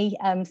 certainly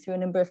through a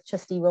number of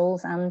trustee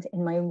roles and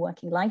in my own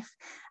working life,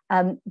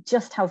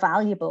 just how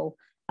valuable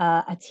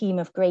a team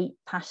of great,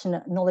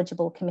 passionate,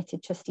 knowledgeable,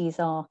 committed trustees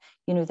are.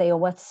 You know, they are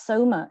worth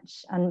so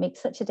much and make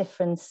such a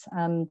difference,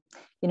 you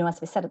know, as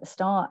we said at the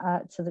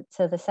start,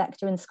 to the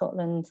sector in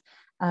Scotland.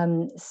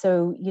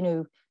 So, you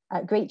know,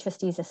 great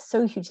trustees are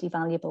so hugely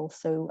valuable.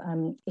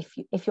 So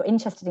if you're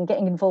interested in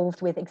getting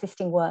involved with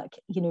existing work,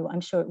 you know,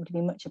 I'm sure it would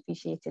be much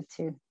appreciated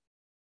too.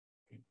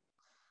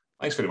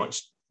 Thanks very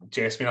much,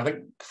 Jess. I mean, I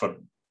think for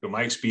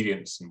my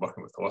experience in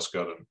working with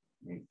OSCR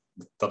and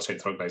third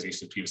sector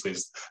organisations previously,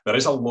 there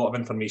is a lot of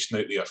information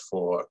out there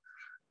for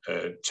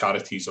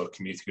charities or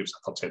community groups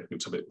or third sector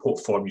groups about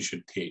what form you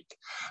should take.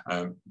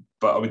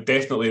 But I would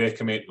definitely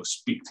recommend you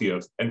speak to your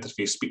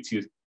interface,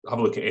 have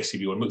a look at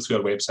SCBO and look through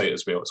our website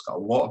as well. It's got a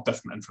lot of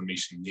different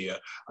information there,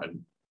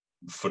 and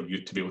for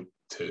you to be able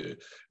to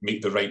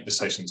make the right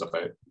decisions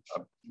about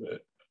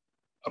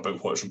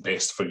what's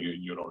best for you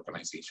and your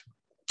organisation.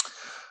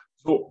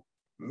 So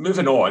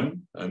moving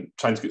on and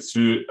trying to get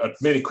through as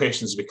many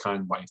questions as we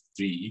can by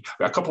three.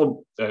 A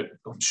couple of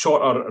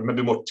shorter or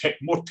maybe more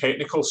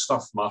technical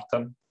stuff,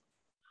 Martin,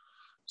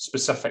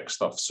 specific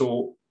stuff.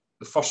 So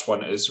the first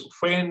one is,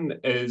 when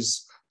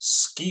is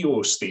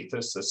SCIO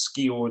status, the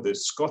SCIO, the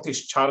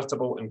Scottish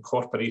Charitable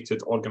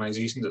Incorporated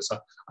Organisations, it's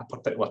a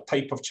particular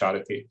type of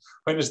charity,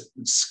 when is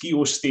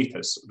SCIO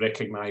status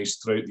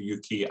recognised throughout the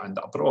UK and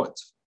abroad?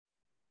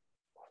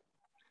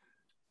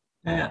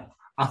 Yeah.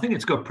 I think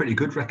it's got pretty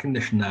good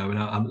recognition now, and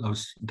I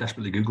was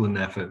desperately Googling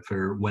there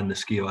for when the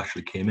SCIO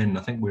actually came in.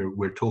 I think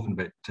we're talking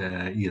about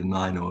either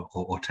 9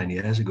 or 10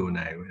 years ago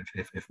now,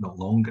 if not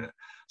longer.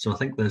 So I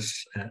think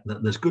there's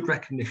good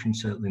recognition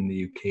certainly in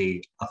the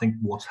UK. I think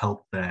what's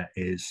helped there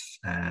is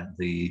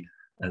the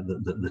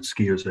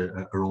SCIOs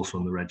are also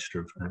on the register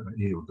of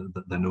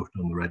they're noted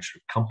on the register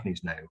of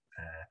companies now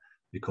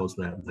because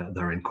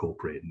they're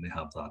incorporated and they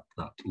have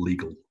that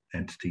legal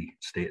entity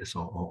status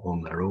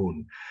on their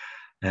own.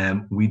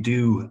 We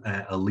do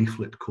a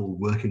leaflet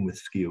called Working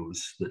with SCIOs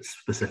that's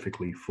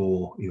specifically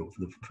for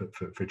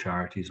for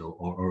charities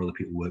or other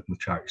people working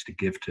with charities to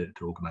give to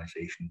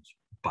organisations,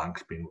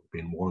 banks being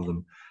one of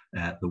them,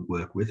 that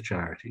work with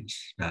charities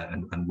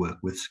and work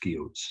with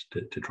SCIOs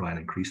to try and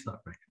increase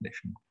that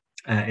recognition.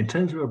 In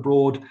terms of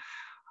abroad,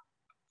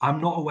 I'm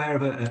not aware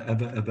of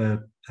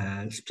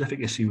a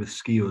specific issue with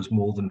SCIOs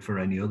more than for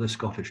any other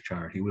Scottish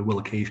charity. We will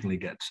occasionally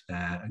get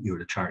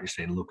the charity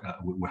saying, look,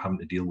 we're having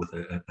to deal with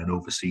an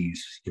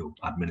overseas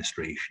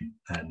administration,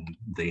 and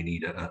they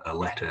need a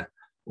letter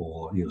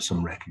or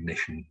some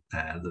recognition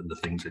that the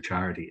thing's a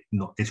charity.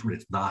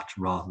 It's that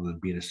rather than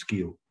being a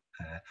SCIO.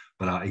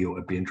 But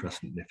it'd be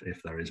interesting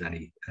if there is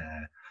any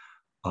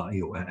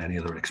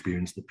other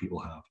experience that people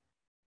have.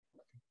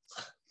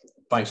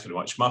 Thanks very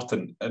much,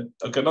 Martin. And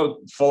I'm going to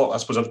follow, I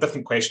suppose, a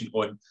different question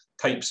on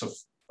types of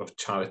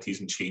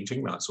charities and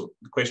changing that. So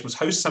the question was,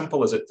 how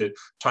simple is it to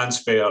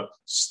transfer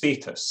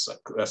status,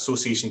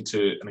 association,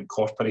 to an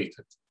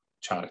incorporated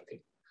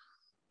charity?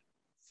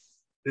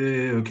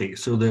 Okay,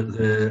 so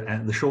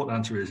the short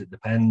answer is it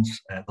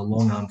depends. The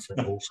long answer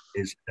also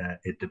is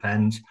it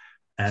depends.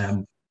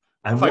 And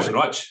thanks very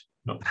much.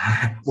 No.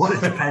 What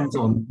it depends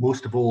on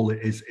most of all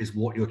is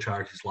what your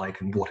charity is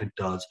like and what it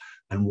does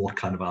and what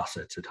kind of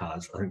assets it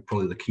has. I think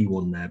probably the key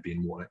one there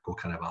being what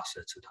kind of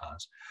assets it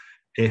has.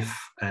 If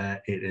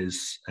it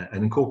is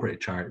an incorporated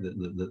charity,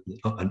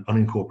 an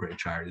unincorporated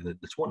charity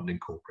that's wanting to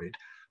incorporate,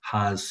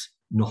 has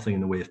nothing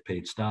in the way of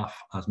paid staff,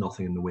 has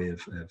nothing in the way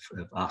of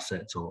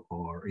assets or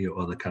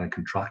other kind of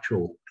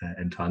contractual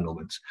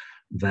entanglements,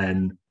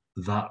 then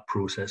that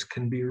process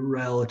can be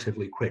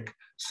relatively quick.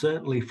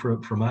 Certainly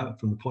from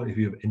the point of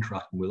view of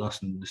interacting with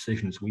us and the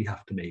decisions we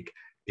have to make,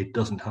 it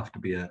doesn't have to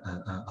be a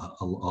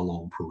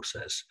long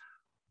process.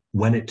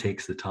 When it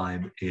takes the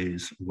time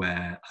is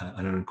where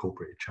an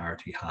unincorporated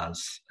charity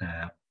has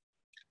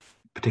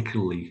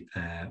particularly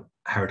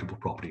heritable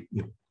property,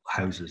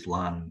 houses,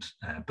 land,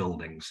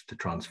 buildings to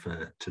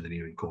transfer to the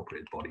new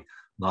incorporated body.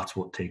 That's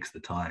what takes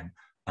the time.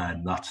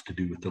 And that's to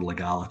do with the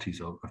legalities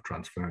of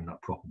transferring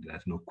that property.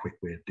 There's no quick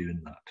way of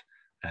doing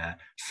that.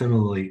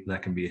 Similarly, there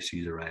can be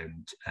issues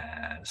around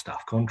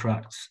staff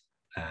contracts.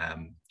 I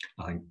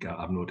think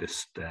I've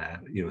noticed,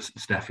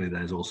 Stephanie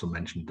there's also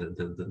mentioned that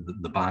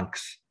the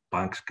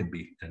banks can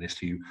be an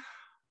issue.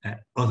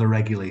 Other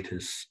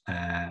regulators,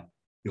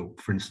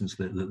 for instance,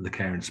 the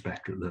care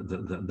inspector,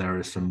 there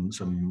are some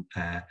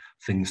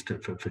things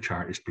for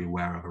charities to be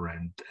aware of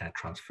around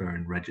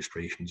transferring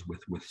registrations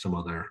with some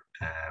other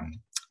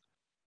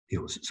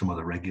some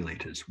other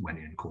regulators when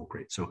you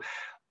incorporate. So,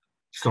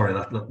 sorry,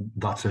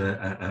 that's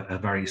a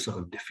very sort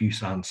of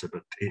diffuse answer,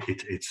 but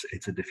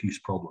it's a diffuse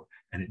problem,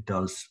 and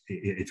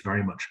it's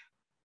very much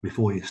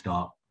before you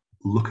start,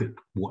 look at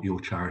what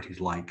your charity's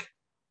like.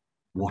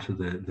 What are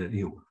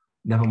the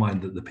never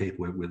mind the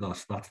paperwork with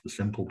us, that's the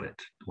simple bit.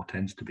 What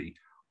tends to be,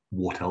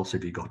 what else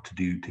have you got to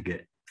do to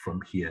get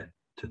from here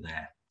to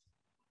there?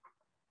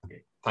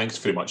 Okay. Thanks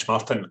very much,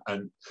 Martin.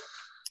 And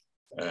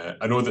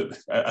I know that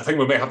I think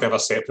we might have to have a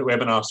separate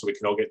webinar so we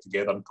can all get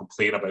together and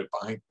complain about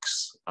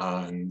banks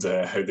and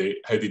how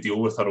they deal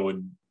with their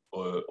own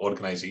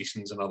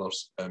organisations and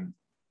others.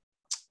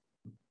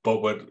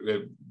 But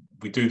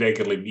we do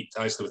regularly meet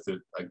actually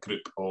with a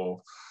group of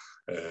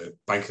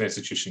banking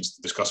institutions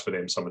to discuss with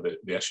them some of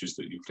the issues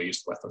that you've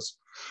raised with us.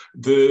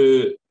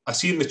 I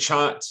see in the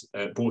chat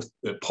both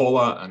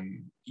Paula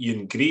and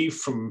Ian Grieve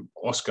from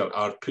OSCR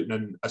are putting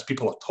in, as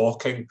people are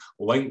talking,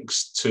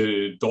 links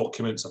to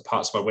documents and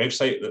parts of our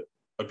website that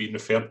are being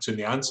referred to in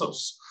the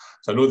answers.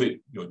 So I know that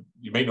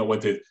you might not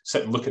want to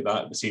sit and look at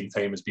that at the same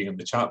time as being in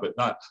the chat,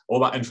 but all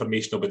that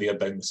information will be there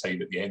down the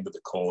side at the end of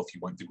the call if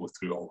you want to go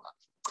through all that.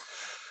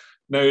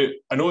 Now,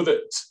 I know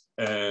that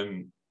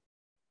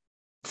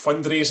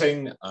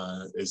fundraising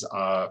is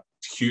a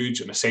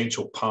huge and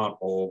essential part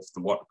of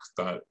the work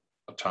that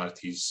our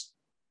charities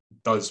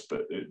does,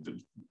 but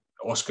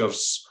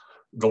OSCR's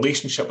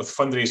relationship with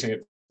fundraising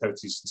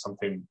activities is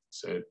sometimes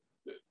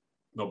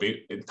not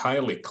be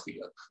entirely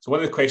clear. So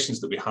one of the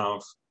questions that we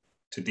have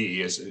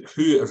today is if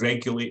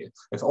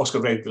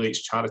OSCR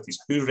regulates charities,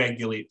 who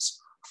regulates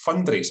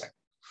fundraising?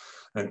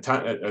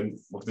 And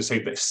we've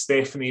decided that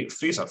Stephanie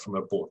Fraser from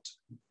our board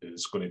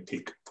is going to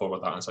take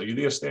forward that answer. Are you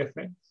there,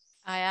 Stephanie?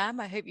 I am.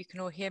 I hope you can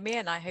all hear me,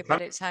 and I hope I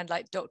don't sound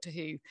like Doctor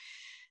Who.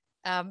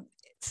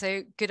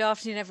 So good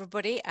afternoon,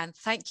 everybody, and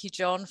thank you,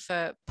 John,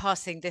 for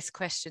passing this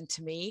question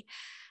to me.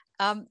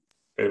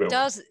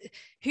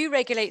 Who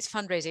regulates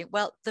fundraising?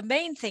 Well, the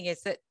main thing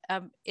is that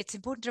it's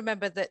important to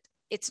remember that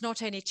it's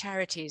not only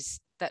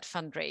charities that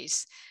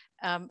fundraise.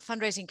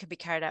 Fundraising can be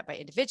carried out by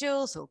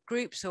individuals or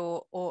groups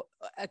or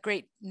a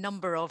great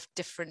number of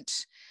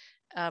different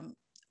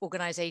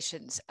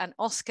organizations, and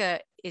OSCR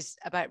is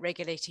about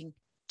regulating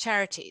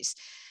charities.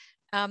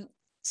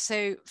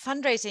 So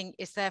fundraising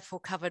is therefore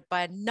covered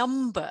by a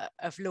number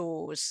of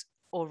laws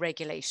or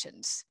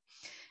regulations.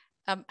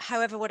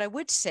 However, what I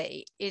would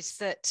say is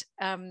that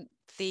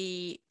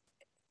the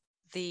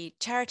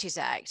Charities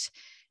Act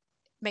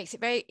makes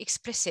it very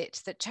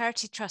explicit that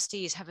charity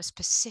trustees have a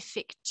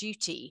specific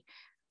duty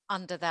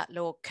under that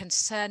law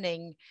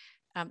concerning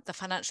the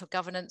financial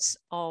governance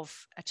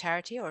of a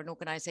charity or an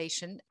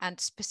organization, and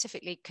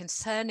specifically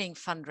concerning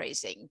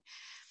fundraising,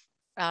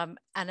 and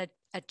a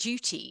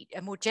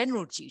more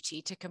general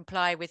duty to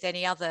comply with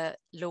any other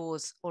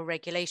laws or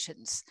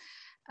regulations.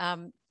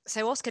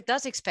 So OSCR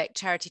does expect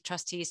charity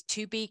trustees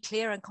to be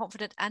clear and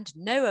confident and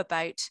know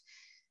about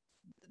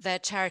their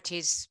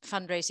charities'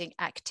 fundraising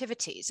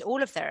activities,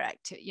 all of their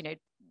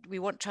we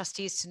want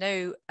trustees to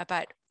know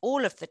about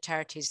all of the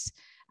charities'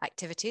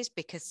 activities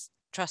because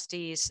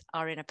trustees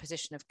are in a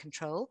position of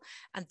control,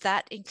 and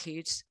that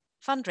includes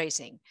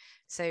fundraising.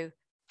 So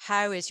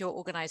how is your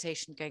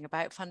organization going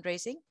about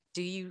fundraising?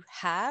 Do you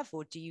have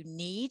or do you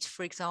need,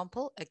 for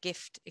example, a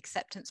gift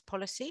acceptance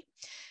policy?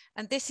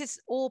 And this is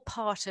all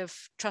part of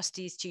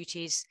trustees'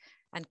 duties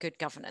and good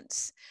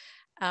governance.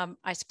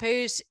 I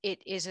suppose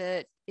it's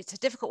a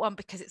difficult one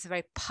because it's a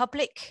very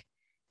public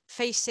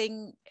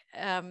facing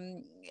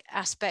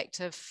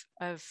aspect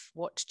of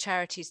what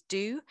charities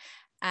do,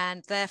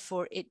 and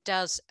therefore it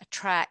does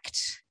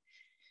attract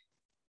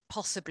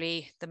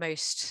possibly the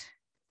most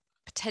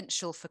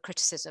potential for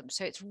criticism.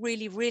 So it's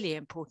really, really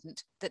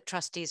important that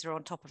trustees are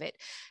on top of it.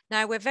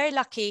 Now, we're very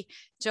lucky,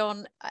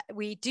 John,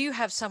 we do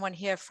have someone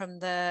here from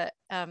the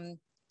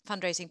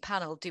fundraising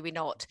panel, do we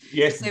not?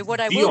 Yes, so what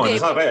Dion, I will be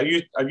is that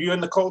right? Are you in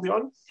the call,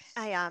 Dion?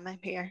 I am, I'm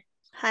here.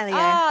 Hi, Leo.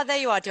 Ah, there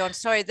you are, Dion.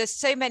 Sorry, there's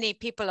so many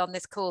people on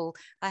this call.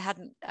 I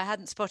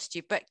hadn't spotted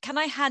you, but can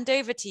I hand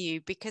over to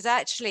you? Because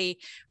actually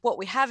what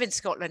we have in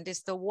Scotland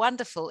is the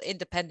wonderful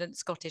independent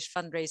Scottish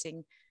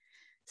fundraising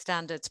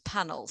standards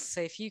panel.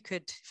 So if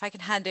I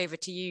can hand over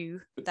to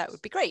you, that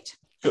would be great.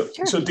 Sure.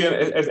 So Dion,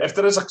 if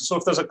there's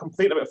a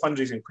complaint about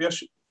fundraising,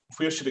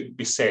 where should it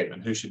be sent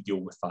and who should deal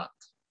with that?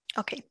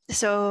 Okay,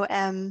 so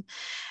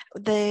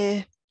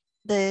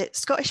the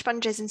Scottish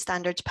Fundraising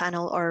Standards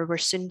Panel, or we're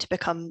soon to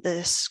become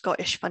the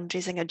Scottish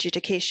Fundraising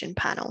Adjudication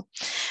Panel,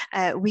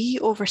 we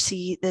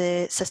oversee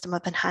the system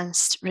of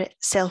enhanced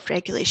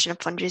self-regulation of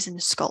fundraising in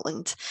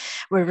Scotland.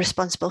 We're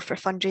responsible for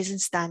fundraising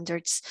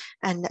standards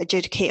and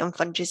adjudicate on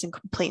fundraising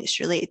complaints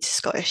related to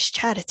Scottish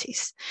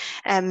charities.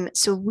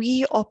 So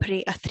we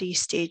operate a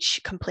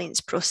 3-stage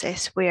complaints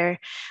process where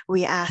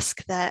we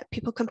ask that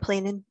people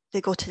complaining, they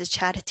go to the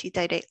charity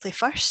directly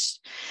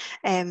first.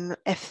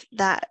 If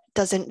that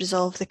doesn't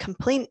resolve the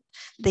complaint,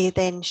 they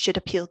then should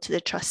appeal to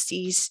the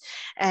trustees.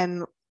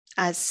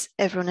 As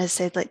everyone has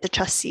said, like the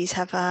trustees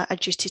have a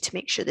duty to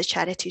make sure the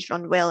charities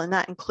run well, and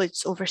that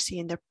includes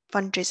overseeing their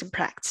fundraising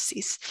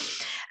practices.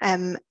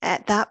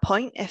 At that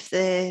point, if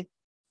the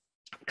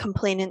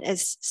complainant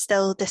is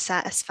still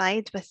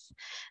dissatisfied with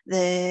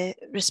the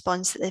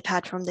response that they've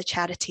had from the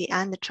charity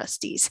and the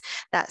trustees,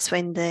 that's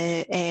when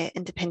the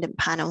independent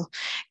panel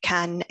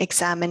can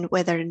examine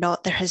whether or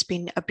not there has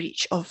been a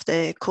breach of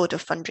the Code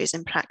of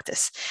Fundraising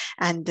Practice.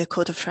 And the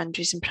Code of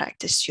Fundraising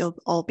Practice, you'll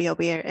all be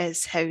aware,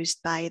 is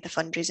housed by the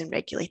Fundraising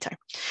Regulator.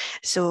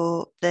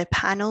 So the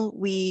panel,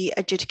 we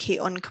adjudicate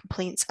on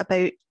complaints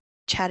about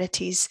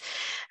charities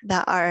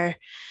that are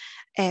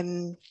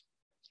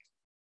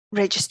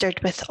registered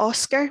with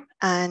OSCR,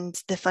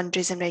 and the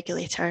fundraising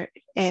regulator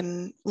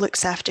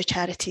looks after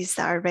charities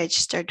that are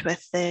registered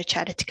with the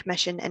Charity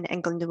Commission in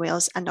England and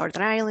Wales and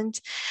Northern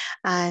Ireland.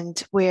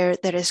 And where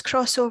there is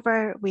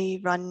crossover,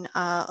 we run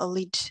a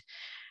lead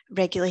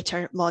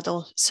regulator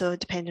model. So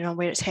depending on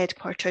where it's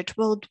headquartered,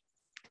 we'll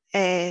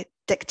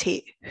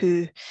dictate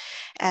who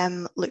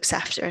looks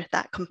after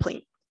that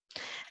complaint.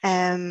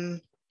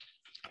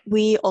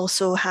 We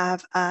also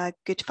have a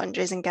good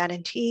fundraising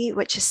guarantee,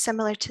 which is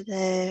similar to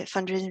the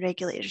fundraising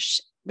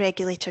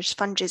regulator's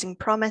fundraising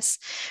promise,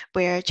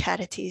 where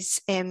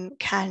charities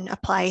can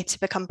apply to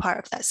become part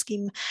of that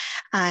scheme,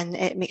 and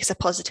it makes a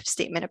positive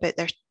statement about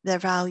their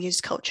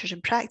values, cultures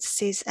and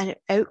practices, and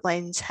it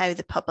outlines how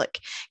the public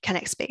can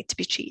expect to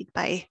be treated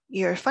by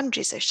your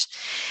fundraisers.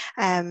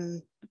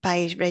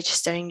 By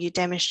registering, you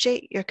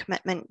demonstrate your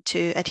commitment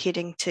to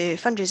adhering to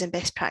fundraising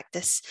best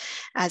practice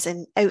as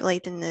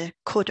outlined in the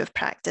Code of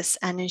Practice,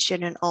 and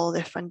ensuring all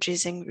their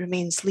fundraising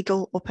remains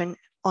legal, open,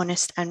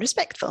 honest and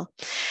respectful.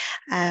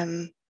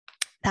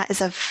 That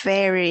is a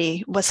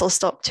very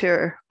whistle-stop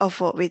tour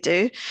of what we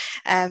do.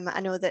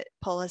 I know that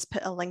Paul has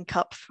put a link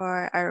up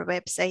for our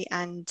website,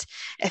 and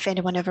if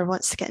anyone ever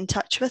wants to get in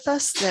touch with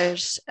us,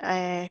 there's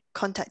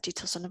contact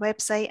details on the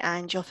website,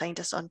 and you'll find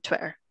us on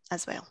Twitter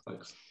as well.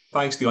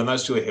 Thanks, Dion.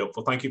 That's really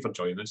helpful. Thank you for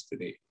joining us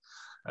today,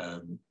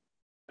 and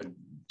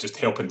just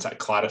helping to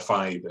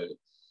clarify the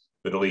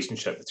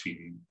relationship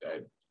between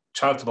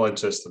charitable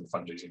interest and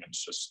fundraising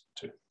interest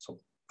too.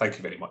 So thank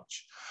you very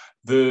much.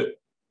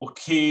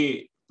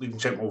 Okay, ladies and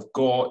gentlemen, we've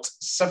got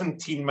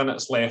 17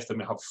 minutes left, and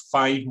we have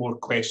 5 more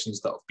questions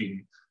that have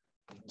been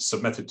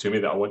submitted to me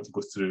that I want to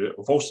go through.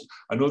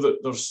 I know that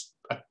there's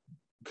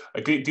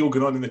a great deal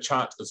going on in the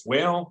chat as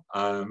well,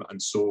 and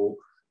so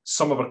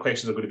some of our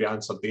questions are going to be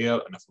answered there,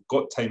 and if we've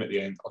got time at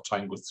the end, I'll try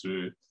and go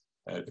through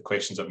the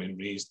questions that have been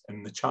raised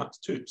in the chat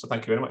too. So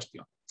thank you very much,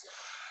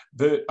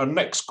 Dion. Our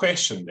next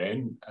question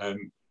then,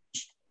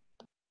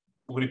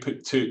 we're going to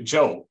put to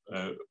Jill,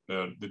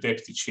 the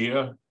Deputy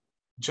Chair.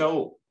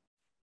 Jill,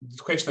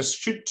 the question is,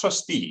 should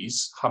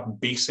trustees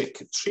have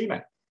basic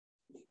training?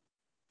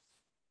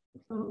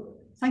 Well,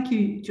 thank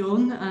you,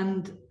 John,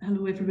 and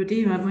hello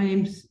everybody. My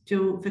name's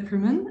Jill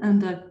Vickerman,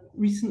 and I've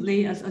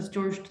recently, as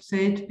George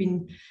said,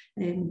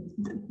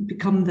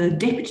 become the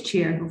Deputy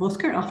Chair of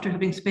OSCR after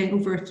having spent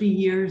over 3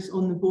 years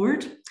on the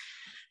board.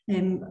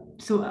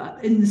 So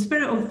in the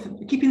spirit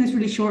of keeping this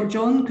really short,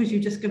 John, because you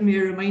just give me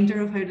a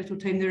reminder of how little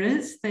time there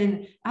is,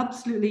 then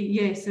absolutely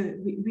yes,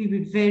 we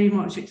would very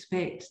much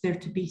expect there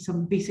to be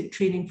some basic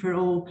training for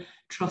all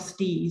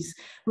trustees.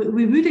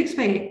 We would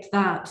expect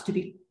that to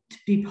be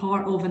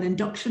part of an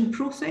induction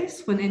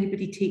process when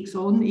anybody takes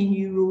on a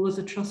new role as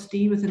a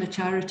trustee within a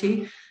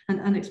charity,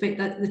 and expect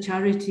that the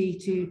charity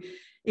to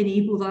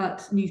enable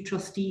that new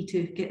trustee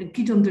to get a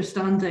good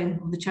understanding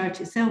of the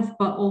charity itself,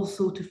 but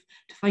also to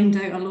find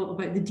out a lot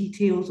about the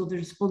details of the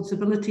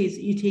responsibilities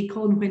that you take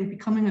on when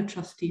becoming a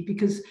trustee,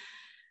 because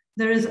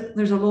there's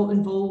a lot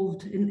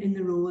involved in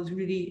the role. There's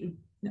really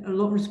a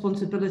lot of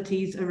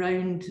responsibilities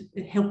around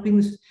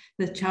helping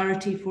the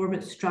charity form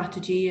its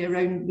strategy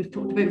around, we've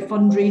talked about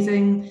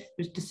fundraising,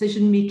 there's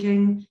decision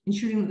making,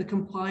 ensuring that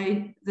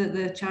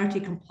the charity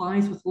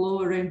complies with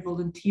law around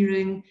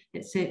volunteering,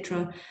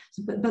 etc.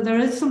 But there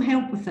is some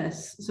help with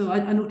this. So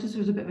I noticed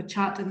there was a bit of a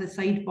chat in the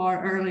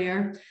sidebar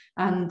earlier,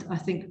 and I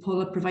think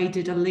Paula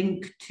provided a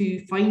link to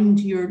find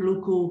your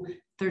local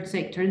third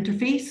sector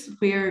interface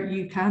where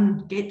you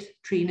can get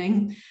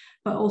training.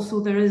 But also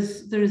there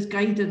is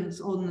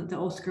guidance on the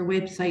OSCR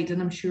website,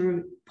 and I'm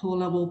sure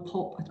Paula will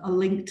pop a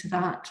link to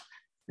that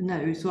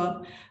now.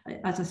 So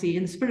as I say,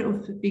 in the spirit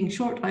of being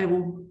short, I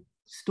will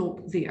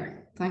stop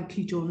there. Thank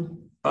you,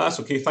 John. That's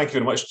okay. Thank you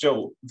very much,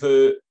 Jill.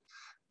 If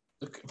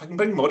I can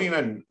bring Maureen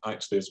in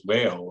actually as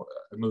well,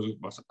 I know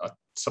a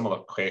similar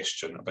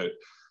question about.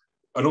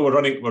 I know we're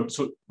running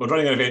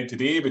an event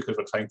today because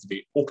we're trying to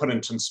be open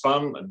and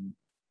transparent and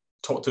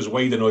talk to as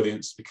wide an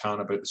audience as we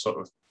can about the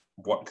sort of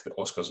work that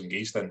OSCR's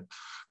engaged in.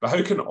 But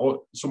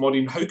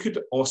Maureen, how could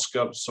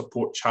OSCR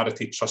support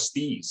charity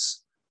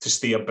trustees to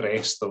stay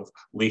abreast of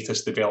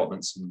latest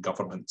developments in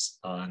governance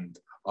and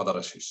other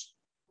issues?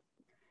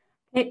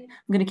 Okay,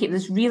 I'm going to keep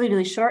this really,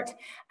 really short.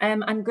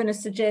 I'm going to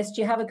suggest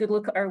you have a good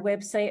look at our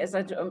website. As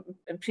I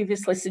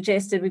previously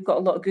suggested, we've got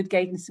a lot of good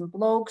guidance and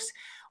blogs.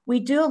 We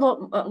do a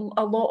lot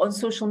on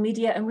social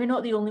media, and we're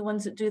not the only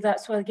ones that do that.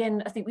 So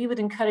again, I think we would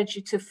encourage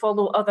you to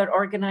follow other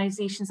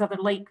organisations, other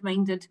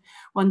like-minded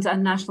ones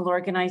and national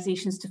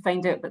organisations to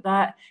find out about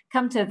that.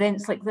 Come to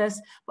events like this,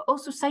 but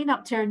also sign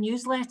up to our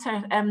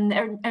newsletter.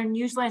 Our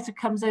newsletter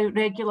comes out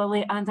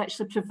regularly and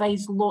actually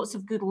provides lots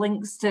of good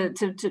links to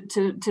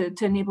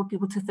enable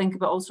people to think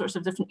about all sorts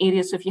of different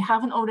areas. So if you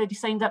haven't already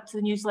signed up to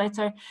the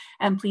newsletter,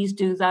 please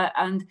do that.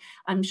 And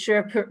I'm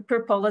sure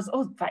poor Paula's,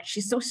 oh, in fact,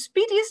 she's so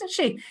speedy, isn't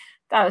she?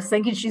 I was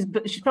thinking she's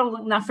probably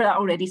looking after that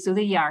already, so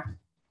there you are.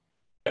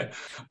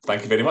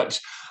 Thank you very much.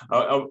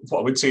 What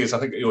I would say is, I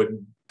think,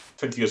 in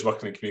 20 years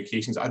working in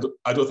communications, I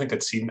don't think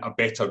I'd seen a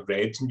better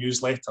read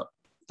newsletter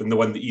than the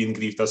one that Ian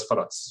Grieve does for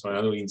us. So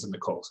I know Ian's in the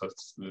call, so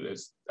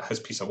it's his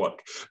piece of work.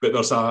 But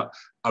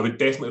I would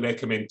definitely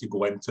recommend to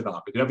go into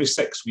that, because every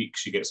 6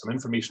 weeks you get some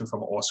information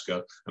from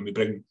OSCR, and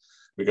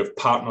we give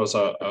partners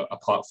a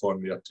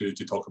platform there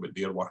to talk about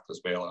their work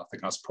as well. I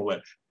think that's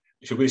probably,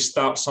 if you're going to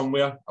start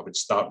somewhere, I would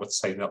start with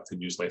signing up to the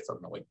newsletter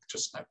and the link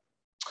just now.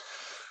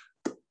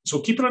 So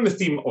keeping on the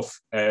theme of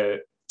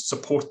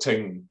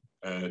supporting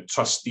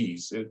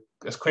trustees,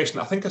 this question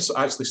I think I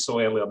actually saw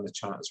earlier in the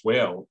chat as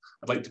well,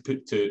 I'd like to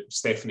put to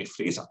Stephanie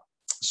Fraser.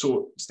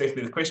 So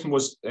Stephanie, the question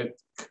was,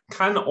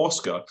 can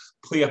OSCR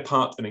play a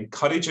part in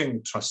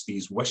encouraging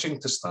trustees wishing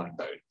to stand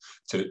down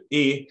to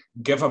A,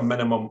 give a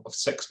minimum of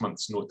 6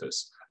 months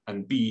notice,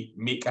 and B,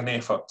 make an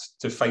effort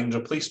to find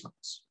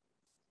replacements?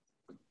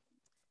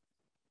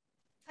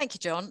 Thank you,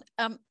 John.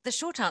 The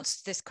short answer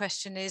to this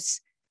question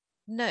is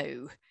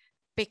no,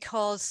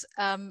 because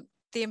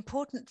the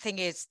important thing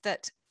is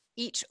that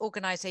each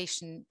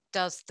organisation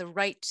does the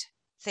right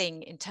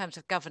thing in terms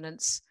of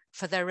governance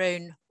for their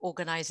own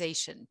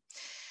organisation.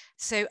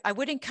 So I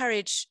would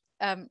encourage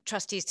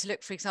trustees to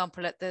look, for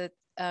example, at the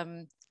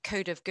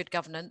Code of Good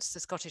Governance, the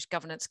Scottish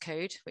Governance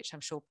Code, which I'm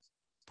sure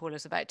Paul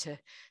is about to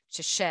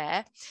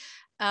share.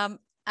 And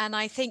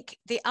I think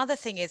the other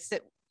thing is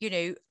that, you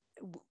know,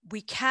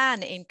 we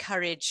can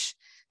encourage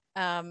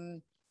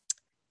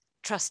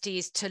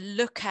trustees to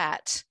look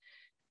at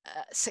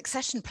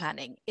succession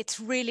planning. It's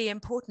really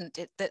important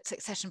that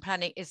succession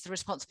planning is the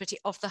responsibility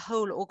of the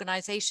whole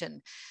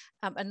organisation,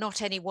 and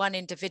not any one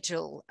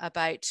individual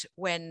about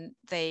when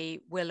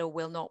they will or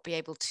will not be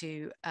able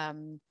to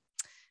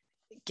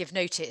give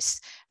notice.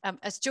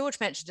 As George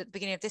mentioned at the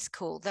beginning of this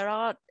call, there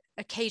are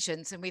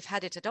occasions, and we've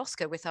had it at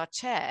OSCR with our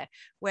chair,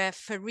 where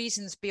for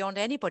reasons beyond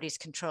anybody's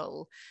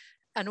control,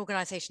 an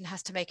organisation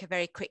has to make a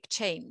very quick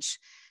change.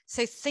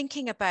 So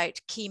thinking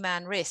about key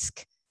man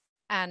risk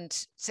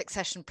and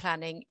succession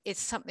planning is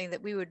something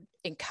that we would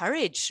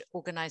encourage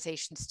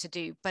organisations to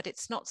do, but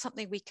it's not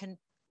something we can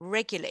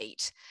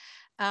regulate.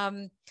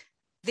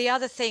 The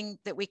other thing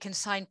that we can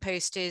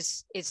signpost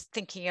is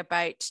thinking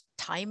about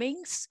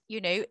timings.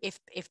 You know, if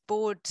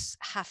boards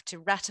have to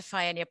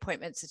ratify any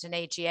appointments at an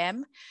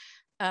AGM,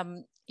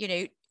 you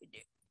know,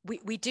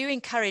 we do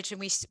encourage, and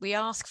we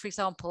ask, for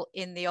example,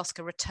 in the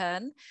OSCR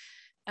return,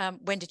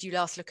 when did you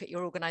last look at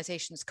your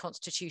organisation's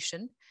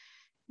constitution?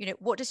 You know,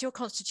 what does your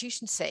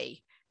constitution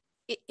say?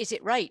 Is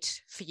it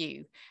right for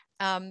you?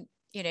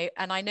 You know,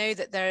 and I know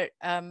that there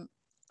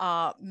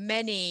are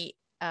many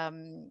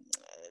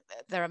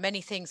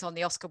things on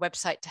the OSCR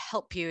website to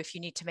help you if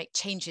you need to make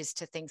changes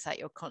to things like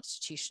your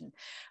constitution.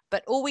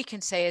 But all we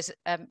can say is,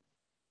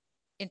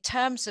 in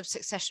terms of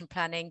succession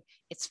planning,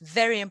 it's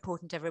very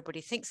important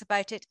everybody thinks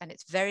about it, and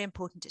it's very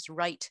important it's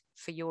right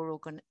for your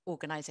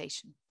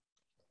organisation.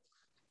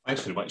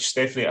 Thanks very much,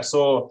 Stephanie.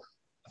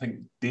 I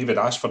think David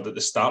Ashford at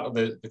the start of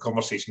the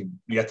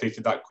conversation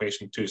reiterated that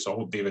question too, so I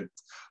hope David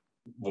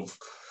will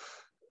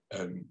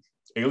at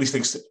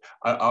least,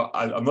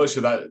 I'm not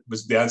sure that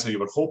was the answer you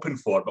were hoping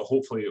for, but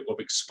hopefully it will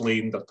have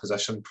explained their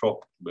position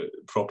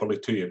properly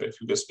to you. But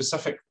if you've got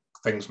specific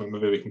things,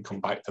 maybe we can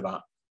come back to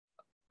that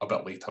a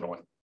bit later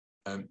on.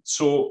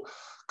 So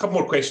a couple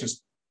more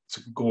questions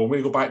to go. I'm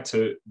going to go back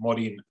to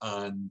Maureen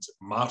and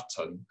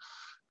Martin.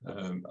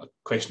 A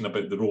question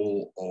about the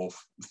role of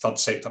third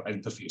sector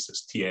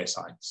interfaces,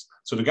 TSIs.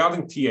 So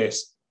regarding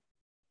TSIs,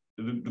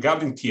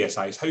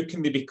 how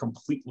can they be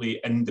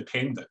completely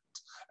independent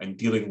in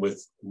dealing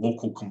with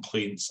local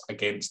complaints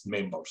against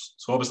members?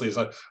 So obviously, as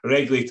a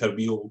regulator,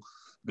 we'll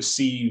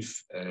receive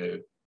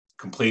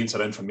complaints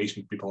or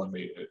information from people, and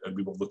we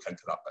will look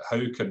into that.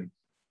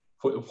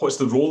 But what's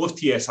the role of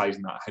TSIs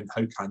in that, and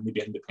how can they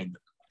be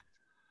independent?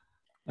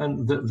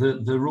 And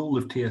the role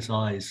of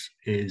TSIs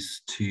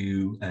is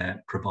to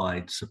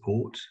provide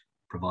support,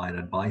 provide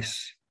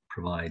advice,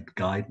 provide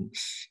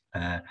guidance.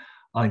 I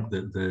think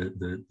that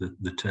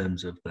the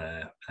terms of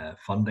their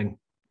funding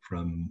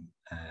from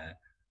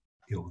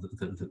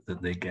that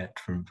they get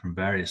from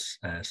various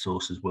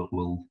sources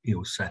will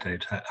set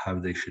out how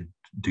they should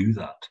do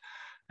that.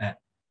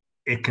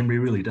 It can be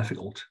really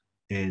difficult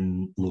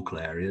in local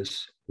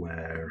areas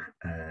where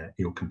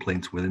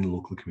complaints within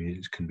local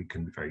communities can be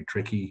very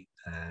tricky.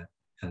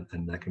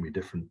 And there can be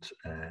different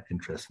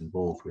interests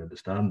involved. We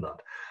understand that,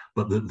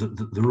 but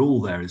the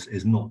role there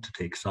is not to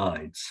take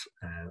sides.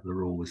 The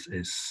role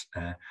is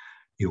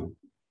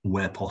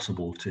where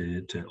possible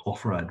to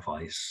offer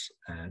advice,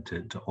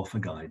 to offer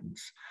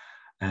guidance,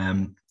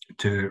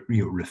 to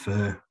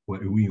refer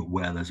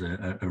where there's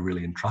a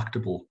really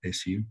intractable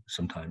issue.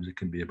 Sometimes it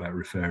can be about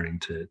referring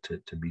to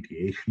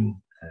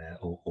mediation.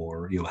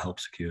 Or help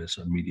secure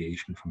some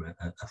mediation from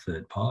a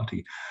third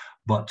party,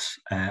 but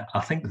I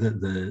think that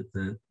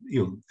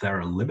there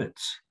are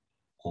limits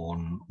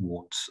on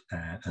what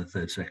a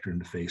third sector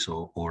interface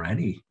or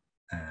any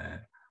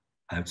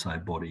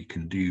outside body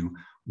can do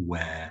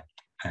where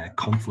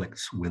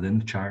conflicts within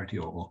the charity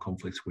or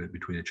conflicts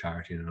between a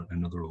charity and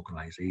another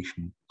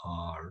organisation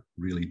are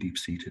really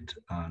deep-seated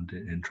and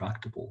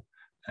intractable.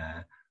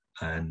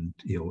 and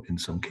in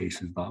some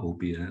cases that will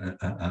be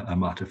a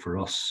matter for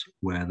us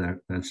where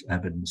there's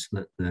evidence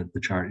that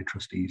the charity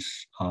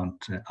trustees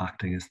aren't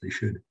acting as they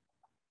should.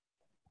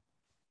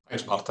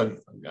 Thanks, Martin.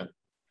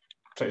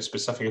 Pretty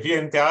specific. Have you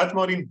anything to add,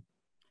 Maureen?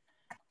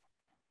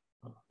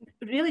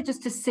 Really,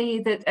 just to say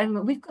that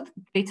we've got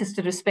the greatest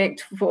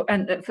respect for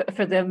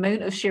the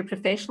amount of sheer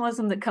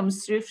professionalism that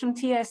comes through from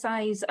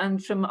TSIs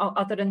and from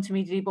other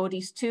intermediary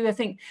bodies too. I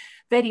think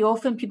very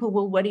often people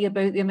will worry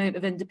about the amount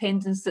of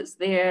independence that's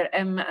there,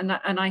 and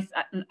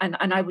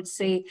I would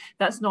say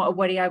that's not a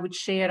worry I would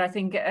share. I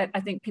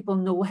think people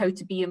know how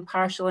to be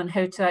impartial and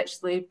how to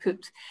actually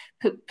put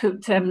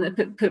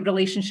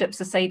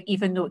relationships aside,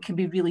 even though it can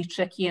be really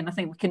tricky. And I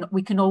think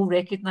we can all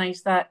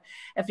recognise that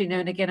every now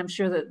and again. I'm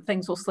sure that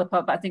things will slip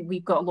up, but I think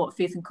we've got a lot of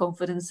faith and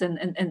confidence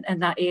in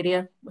that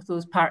area with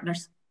those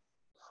partners.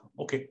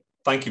 Okay,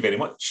 thank you very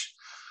much.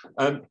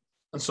 And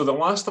so the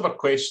last of our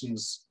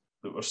questions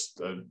that were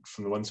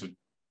from the ones that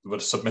were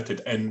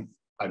submitted in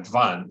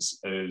advance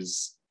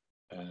is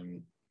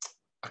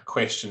a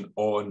question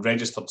on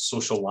registered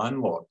social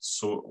landlords.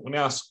 So I'm going to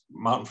ask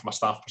Martin from a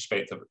staff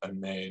perspective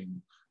and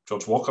then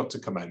George Walker to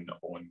come in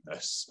on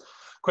this.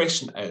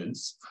 Question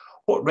is,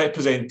 what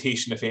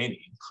representation, if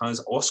any,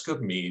 has OSCR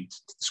made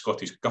to the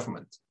Scottish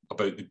Government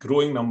about the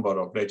growing number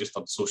of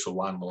registered social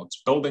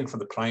landlords building for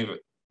the private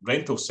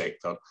rental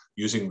sector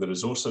using the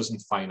resources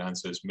and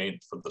finances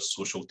meant for the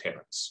social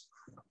tenants?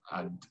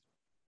 And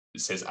it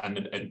says,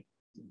 and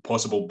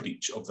possible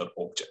breach of their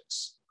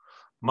objects.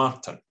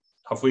 Martin,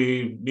 have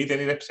we made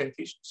any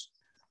representations?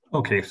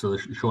 Okay, so the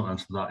short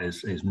answer to that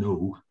is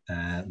no.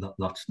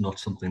 That's not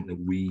something that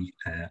we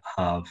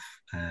have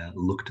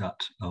looked at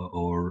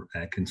or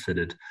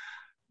considered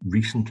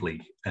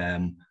recently.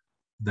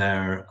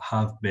 There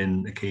have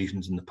been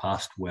occasions in the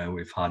past where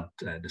we've had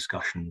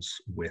discussions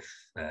with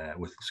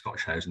the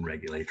Scottish Housing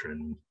Regulator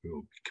and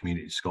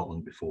Community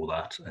Scotland before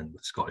that, and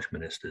with Scottish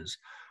ministers,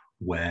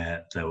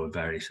 where there were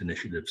various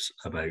initiatives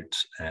about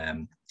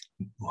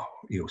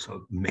sort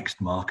of mixed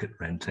market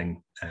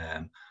renting,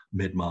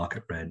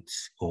 mid-market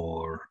rents,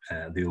 or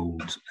the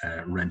old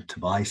rent to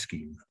buy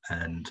scheme.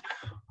 And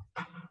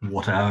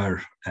what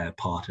our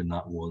part in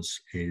that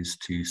is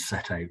to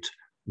set out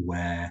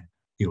where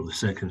the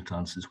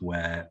circumstances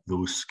where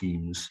those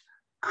schemes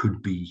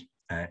could be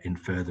in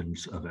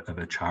furtherance of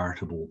a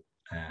charitable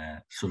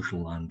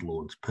social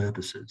landlord's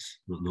purposes.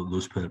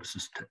 Those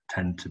purposes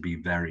tend to be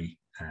very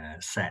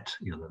set.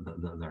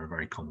 They're a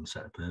very common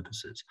set of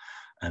purposes,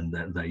 and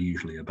they're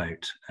usually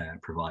about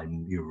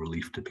providing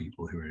relief to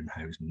people who are in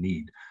housing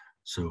need.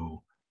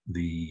 So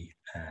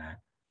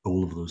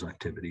all of those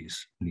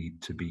activities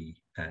need to be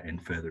in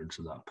furtherance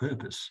of that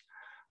purpose.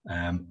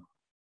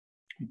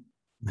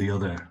 The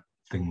other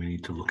thing we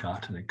need to look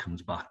at, and it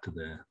comes back to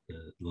the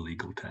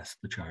legal test,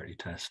 the charity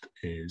test,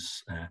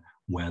 is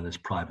where there's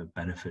private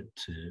benefit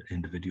to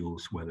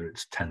individuals, whether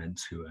it's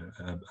tenants who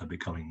are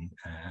becoming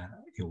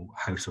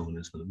house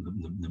owners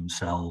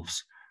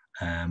themselves,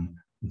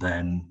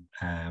 then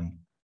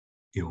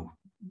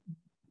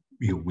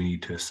we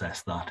need to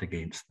assess that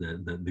against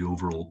the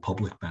overall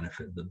public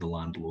benefit that the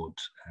landlord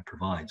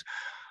provides.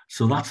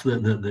 So that's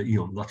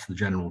that's the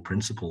general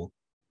principle.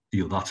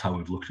 That's how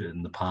we've looked at it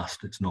in the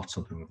past. It's not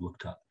something we've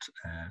looked at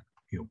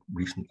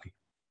recently.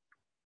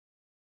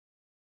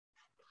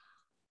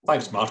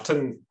 Thanks,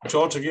 Martin.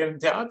 George, have you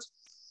anything to add?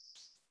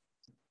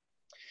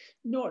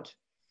 Not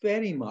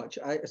very much.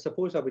 I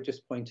suppose I would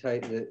just point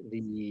out that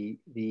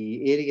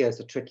the area is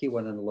a tricky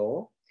one in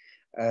law.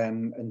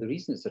 And the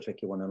reason it's a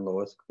tricky one in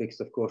law is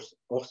because, of course,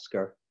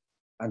 OSCR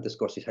and the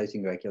Scottish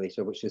Housing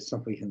Regulator, which is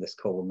somebody in this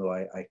call know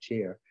I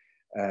chair,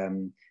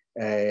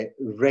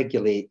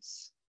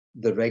 regulates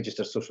the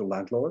registered social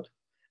landlord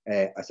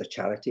as a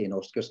charity in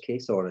OSCR's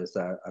case, or as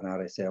an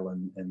RSL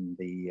in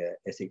the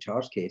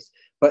SHR's case,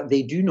 but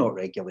they do not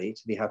regulate,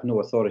 they have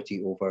no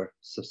authority over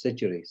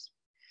subsidiaries.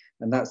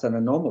 And that's an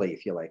anomaly,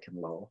 if you like,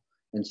 in law.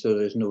 And so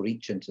there's no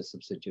reach into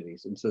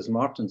subsidiaries. And so as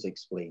Martin's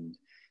explained,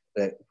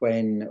 that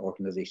when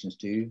organisations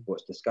do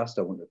what's discussed,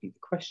 I won't repeat the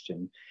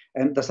question,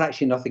 there's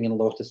actually nothing in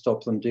law to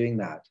stop them doing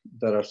that.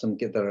 There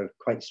are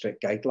quite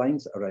strict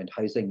guidelines around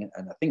housing,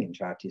 and I think in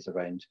charities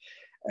around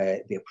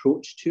the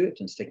approach to it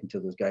and sticking to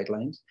those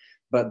guidelines.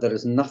 But there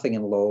is nothing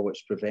in law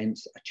which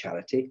prevents a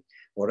charity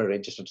or a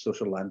registered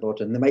social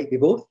landlord, and they might be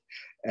both,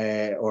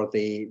 or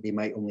they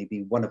might only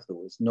be one of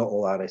those. Not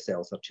all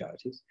RSLs are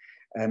charities.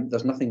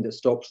 There's nothing that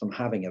stops them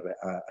having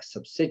a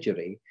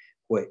subsidiary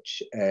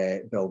which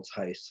builds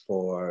houses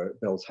for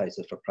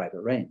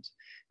private rent.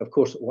 Of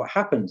course, what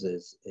happens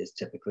is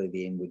typically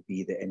the aim would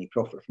be that any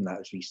profit from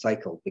that is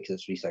recycled,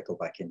 because it's recycled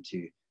back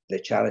into the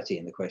charity,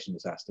 and the question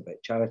was asked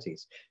about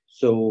charities.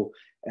 So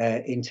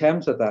in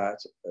terms of that,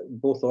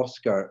 both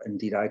OSCR,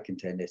 indeed I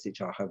contend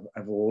SHR,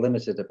 have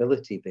limited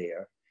ability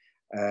there.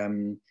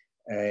 And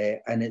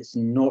it's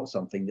not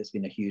something that's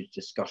been a huge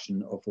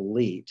discussion of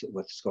late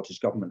with the Scottish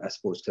Government, I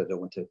suppose, because I don't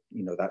want to,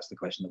 that's the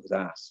question that was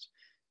asked.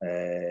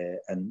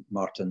 And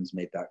Martin's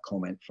made that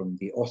comment from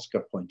the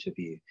OSCR point of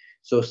view.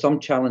 So some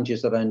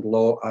challenges around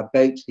law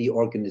about the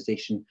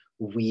organisation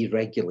we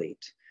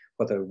regulate,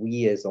 whether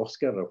we as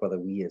OSCR or whether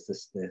we as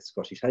the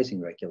Scottish Housing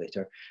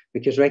Regulator,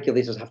 because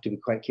regulators have to be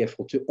quite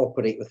careful to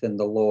operate within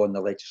the law and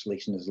the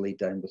legislation is laid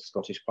down with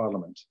Scottish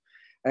Parliament.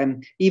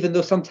 Even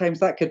though sometimes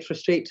that could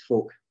frustrate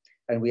folk,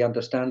 and we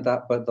understand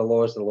that, but the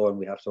law is the law and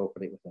we have to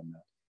operate within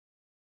that.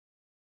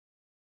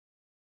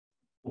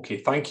 Okay,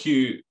 thank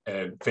you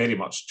very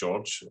much,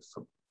 George,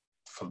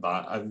 for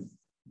that. And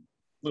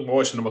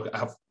watching them, I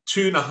have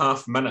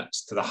 2.5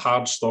 minutes to the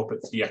hard stop at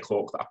 3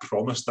 o'clock that I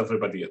promised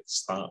everybody at the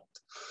start.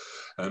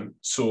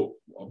 So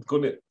I'm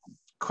going to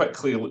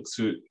quickly look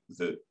through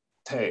the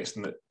text.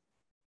 And that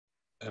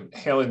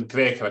Helen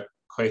Gregg had a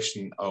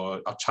question: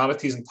 are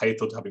charities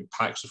entitled to having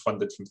packs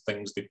refunded from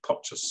things they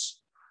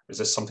purchase? Is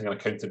this something an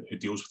accountant who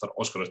deals with an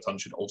OSCR return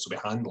should also be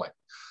handling?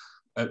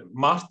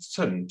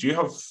 Martin, do you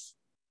have?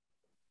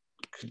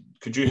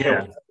 Could you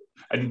help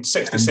in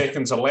 60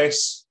 seconds or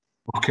less?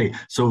 Okay,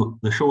 so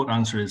the short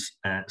answer is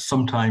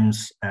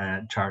sometimes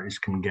charities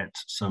can get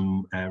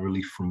some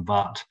relief from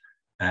VAT.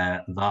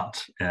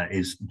 That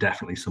is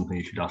definitely something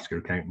you should ask your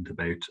accountant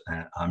about.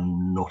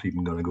 I'm not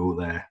even going to go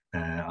there.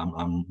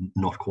 I'm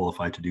not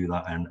qualified to do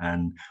that,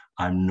 and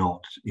I'm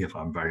not, if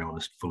I'm very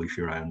honest, fully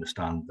sure I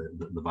understand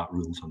the VAT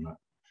rules on that.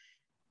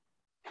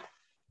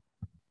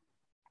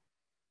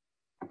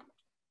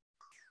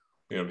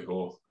 There we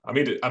go. I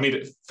made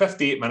it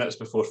 58 minutes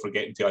before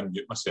forgetting to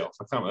unmute myself.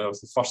 I can't believe I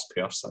was the first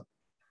person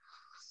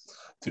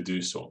to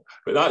do so.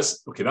 But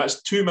that's okay.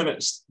 That's 2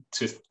 minutes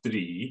to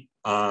 3,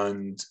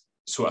 and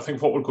so I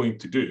think what we're going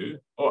to do.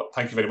 Oh,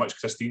 thank you very much,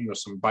 Christine.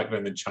 There's some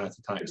background in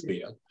charity tax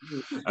there.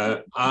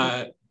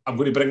 I'm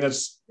going to bring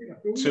us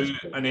to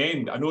an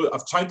end. I know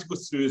I've tried to go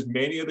through as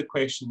many of the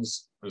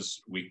questions as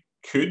we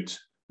could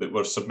that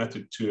were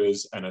submitted to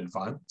us in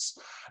advance.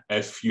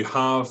 If you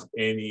have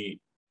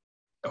any,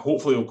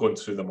 hopefully we've gone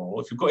through them all.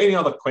 If you've got any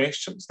other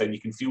questions, then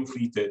you can feel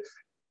free to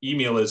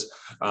email us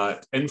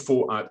at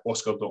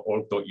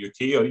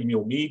info@oscar.org.uk or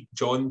email me,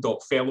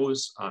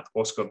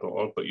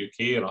 john.fellows@oscar.org.uk,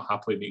 and I'll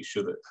happily make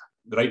sure that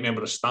the right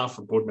member of staff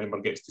or board member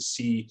gets to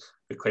see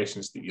the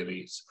questions that you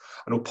raise.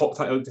 I know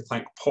I'd like to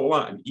thank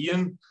Paula and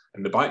Ian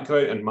in the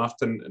background and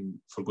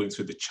Martin for going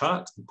through the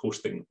chat and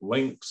posting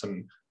links,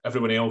 and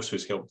everyone else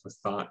who's helped with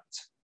that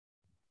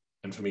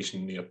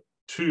information there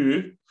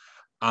too.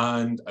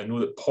 And I know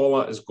that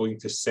Paula is going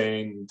to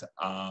send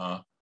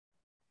a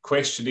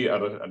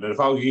questionnaire or an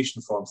evaluation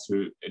form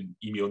through an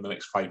email in the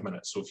next 5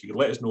 minutes. So if you could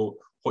let us know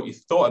what you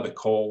thought of the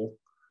call,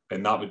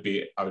 then I would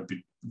be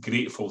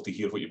grateful to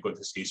hear what you've got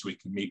to say so we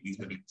can make these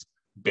meetings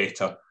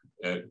better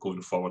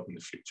going forward in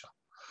the future.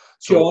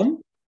 So,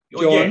 John,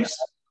 yes.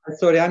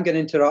 Sorry, I'm going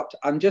to interrupt.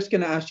 I'm just going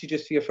to ask you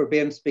just for your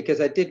forbearance,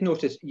 because I did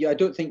notice, I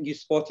don't think you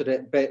spotted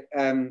it, but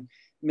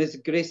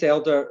Ms. Grace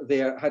Elder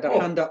there had a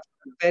hand up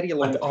for a very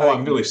long time. Oh,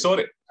 I'm really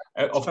sorry.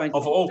 Of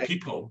all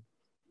people.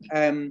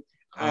 And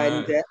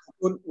I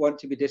don't want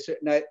to be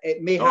disrespectful. Now,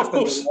 it may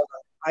happen that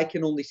I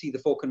can only see the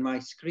folk on my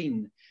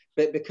screen,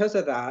 but because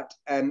of that,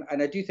 and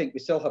I do think we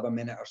still have a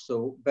minute or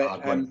so,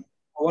 but I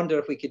wonder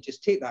if we could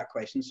just take that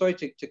question. Sorry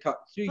to cut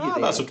through you there.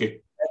 That's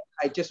okay.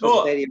 I just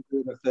was very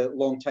aware of the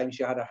long time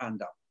she had her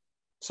hand up.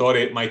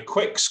 Sorry, my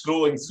quick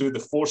scrolling through the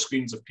 4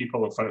 screens of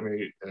people in front of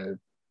me,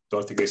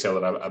 Dorothy Grace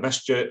Elder, I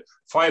missed you.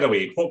 Fire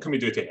away. What can we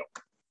do to help?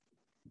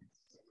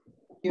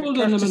 Your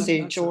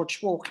courtesy,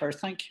 George Walker.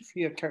 Thank you for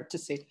your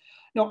courtesy.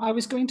 No, I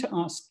was going to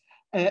ask,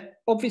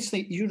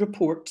 obviously you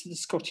report to the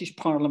Scottish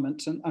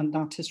Parliament and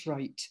that is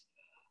right,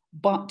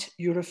 but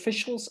your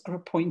officials are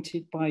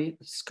appointed by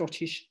the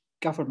Scottish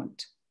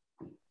Government.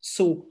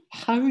 So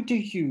how do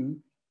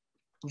you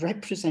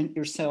represent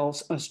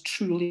yourselves as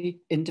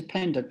truly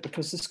independent?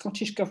 Because the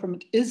Scottish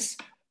Government is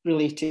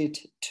related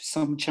to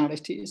some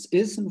charities,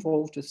 is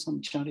involved with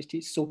some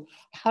charities. So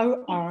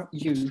how are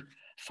you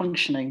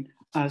functioning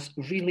as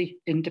really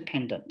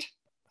independent?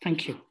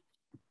 Thank you.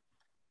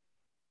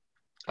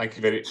 Thank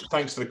you very much.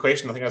 Thanks for the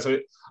question. I think that's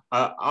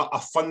a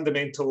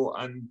fundamental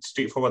and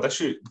straightforward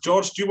issue.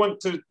 George, do you want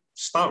to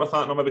start with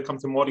that and I'll maybe come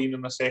to Maureen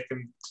in a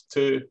second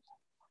to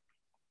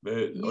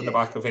on the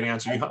back of any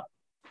answer you have?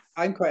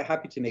 I'm quite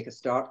happy to make a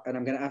start, and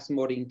I'm going to ask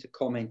Maureen to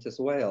comment as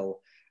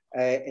well.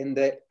 In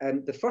that,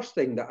 the first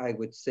thing that I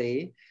would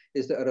say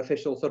is that our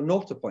officials are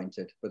not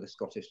appointed by the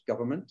Scottish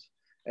Government.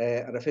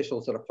 Our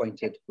officials are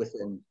appointed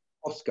within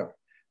OSCR.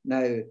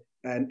 Now,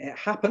 it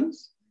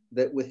happens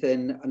that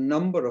within a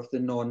number of the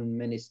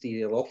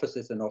non-ministerial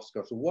offices in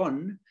OSCR's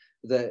one,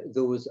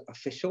 those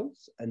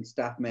officials and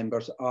staff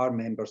members are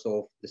members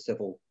of the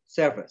civil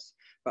service.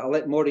 But I'll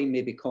let Maureen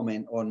maybe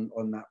comment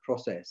on that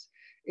process.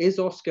 Is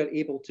OSCR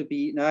able to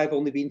be, now I've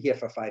only been here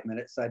for 5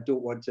 minutes, so I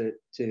don't want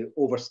to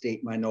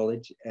overstate my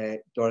knowledge,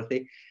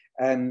 Dorothy.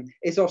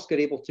 Is OSCR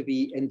able to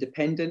be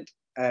independent?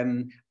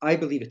 I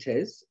believe it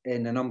is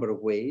in a number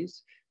of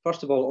ways.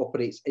 First of all, it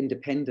operates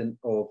independent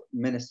of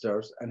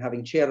ministers, and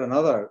having chaired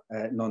another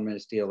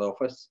non-ministerial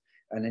office,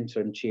 an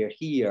interim chair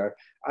here,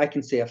 I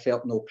can say I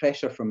felt no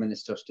pressure from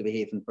ministers to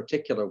behave in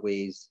particular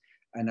ways,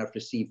 and I've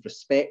received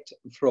respect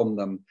from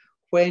them.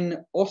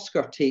 When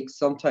OSCR takes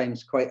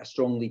sometimes quite a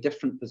strongly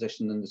different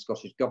position than the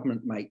Scottish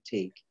Government might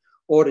take,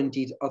 or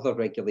indeed other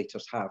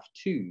regulators have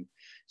too.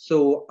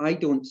 So I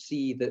don't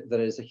see that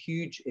there is a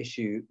huge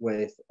issue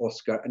with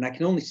OSCR, and I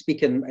can only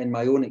speak in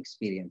my own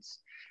experience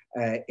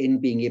in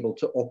being able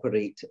to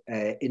operate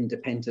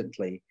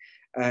independently.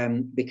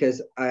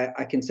 Because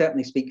I can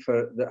certainly speak for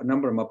a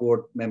number of my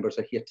board members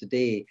are here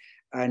today,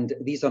 and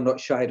these are not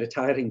shy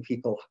retiring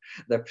people.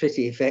 They're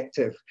pretty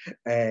effective,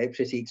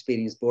 pretty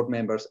experienced board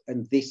members,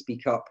 and they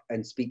speak up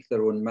and speak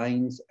their own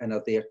minds and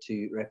are there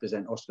to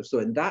represent OSCR. So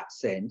in that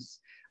sense,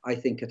 I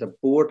think at a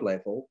board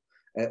level,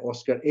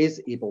 OSCR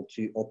is able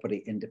to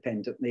operate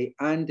independently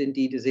and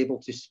indeed is able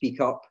to speak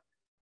up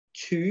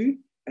to,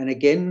 and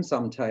again,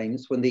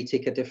 sometimes when they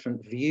take a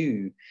different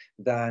view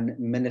than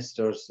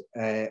ministers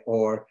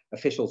or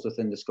officials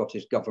within the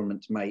Scottish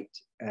Government might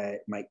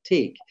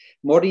take.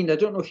 Maureen, I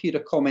don't know if you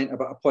had a comment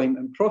about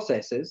appointment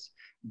processes,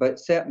 but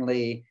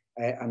certainly,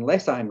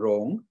 unless I'm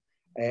wrong,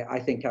 I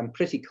think I'm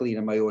pretty clear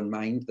in my own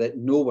mind that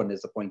no one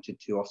is appointed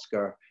to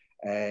OSCR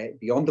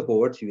beyond the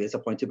board, who is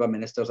appointed by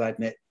ministers, I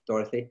admit,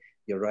 Dorothy,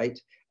 you're right.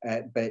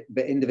 But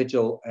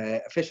individual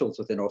officials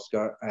within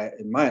OSCR,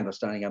 in my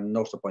understanding, are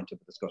not appointed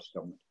by the Scottish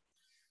Government.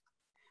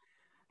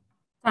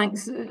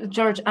 Thanks,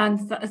 George, and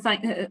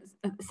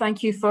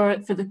thank you for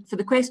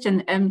the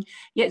question.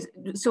 Yes,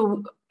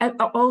 so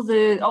all of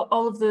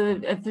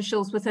the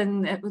officials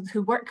within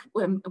who work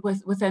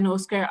within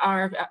OSCR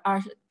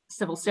are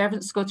civil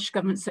servants, Scottish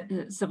Government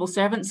civil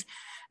servants.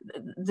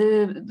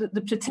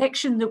 The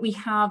protection that we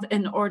have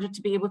in order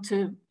to be able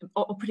to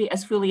operate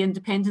as fully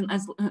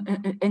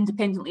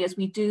independently as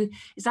we do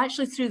is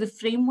actually through the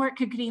framework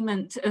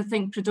agreement, I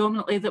think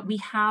predominantly, that we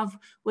have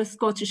with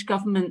Scottish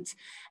Government.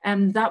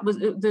 That was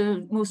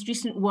the most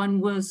recent one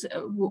was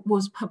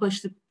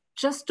published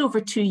just over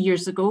 2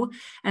 years ago,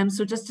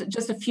 so just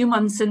a few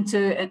months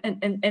into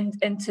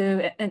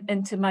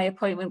my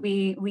appointment,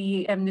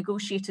 we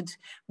negotiated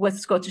with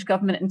Scottish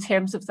Government in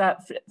terms of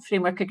that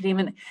framework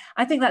agreement.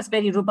 I think that's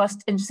very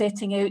robust in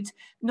setting out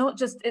not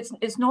just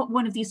it's not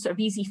one of these sort of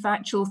easy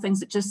factual things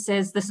that just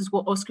says this is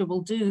what OSCR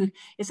will do.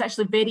 It's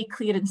actually very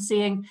clear in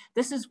saying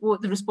this is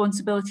what the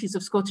responsibilities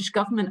of Scottish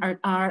Government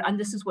are, and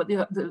this is what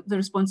the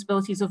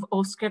responsibilities of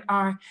OSCR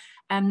are.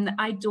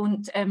 I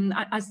don't,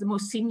 as the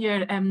most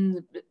senior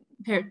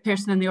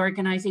person in the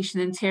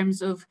organisation in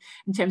terms of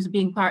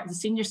being part of the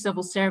senior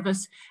civil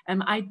service, I'm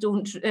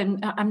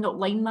not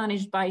line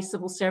managed by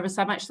civil service.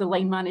 I'm actually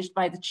line managed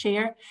by the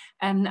chair,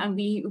 and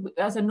we,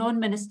 as a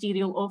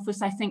non-ministerial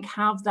office, I think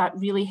have that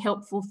really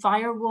helpful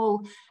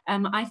firewall.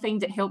 I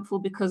find it helpful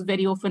because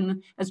very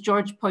often, as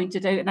George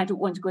pointed out, and I don't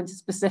want to go into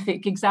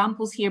specific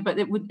examples here, but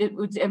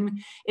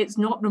it's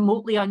not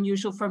remotely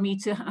unusual for me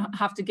to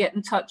have to get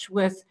in touch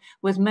with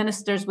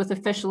ministers, with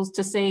officials,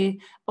 to say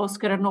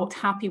OSCR are not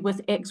happy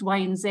with X, Y,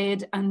 and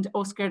Z, and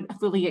OSCR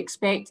fully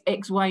expect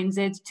X, Y, and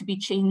Z to be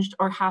changed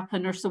or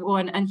happen or so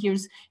on. And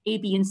here's A,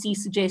 B, and C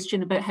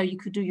suggestion about how you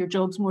could do your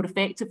jobs more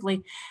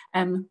effectively.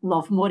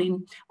 Love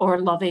Maureen, or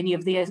love any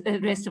of the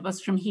rest of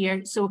us from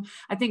here. So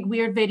I think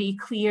we're very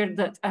clear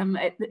that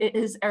it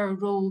is our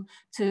role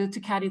to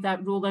carry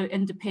that role out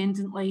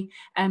independently.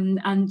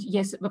 And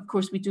yes, of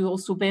course, we do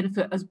also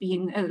benefit as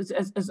being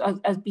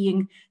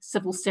being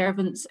civil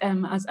servants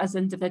as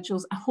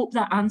individuals. I hope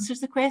that answers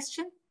the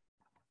question.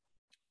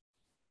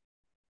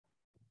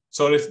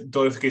 Sorry,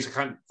 Dorothy, I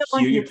can't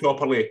hear you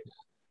properly.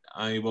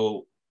 I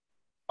will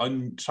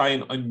try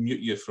and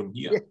unmute you from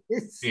here.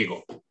 Yes. There you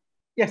go.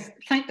 Yes,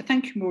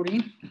 thank you,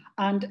 Maureen,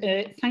 and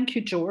thank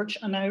you, George.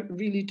 And I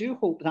really do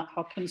hope that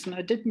happens. And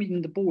I did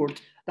mean the board,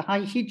 the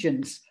high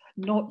Hegians,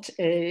 not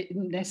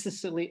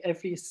necessarily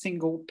every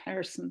single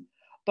person,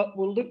 but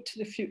we'll look to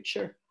the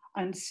future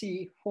and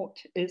see what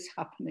is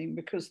happening,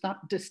 because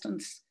that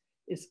distance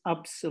is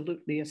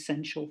absolutely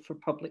essential for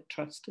public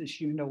trust,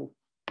 as you know.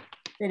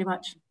 Very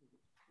much.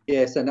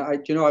 Yes, and I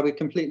would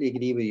completely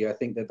agree with you. I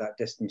think that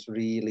distance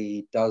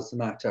really does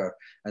matter,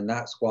 and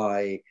that's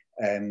why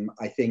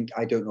I think,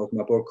 I don't know if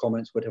my board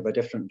comments would have a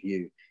different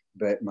view,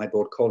 but my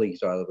board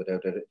colleagues rather would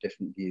have a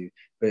different view.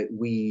 But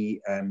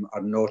we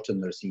are not on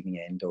the receiving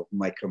end of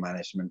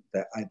micromanagement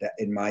that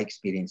in my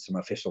experience, from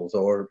officials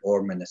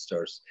or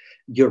ministers.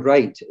 You're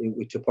right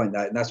to point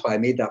that, and that's why I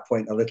made that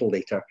point a little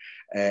later.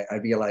 I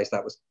realised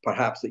that was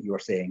perhaps that you were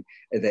saying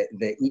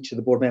that each of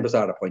the board members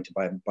are appointed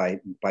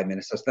by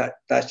ministers.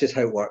 That's just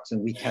how it works,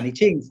 and we can't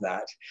change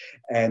that.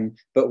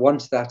 But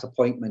once that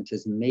appointment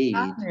is made,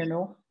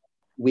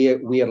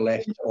 we are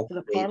left to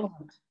operate.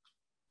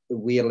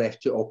 We are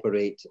left to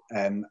operate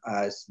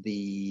as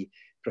the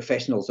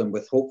professionals and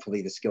with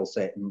hopefully the skill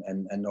set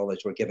and knowledge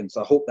we're given.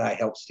 So I hope that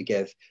helps to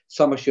give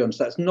some assurance.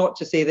 That's not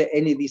to say that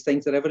any of these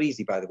things are ever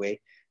easy, by the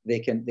way. They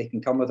can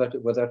come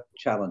with our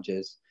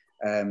challenges,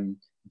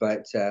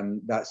 but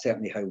that's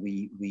certainly how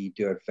we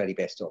do our very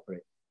best to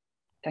operate.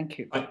 Thank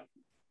you.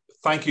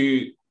 Thank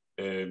you,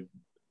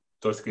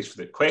 Dorothy Grace, for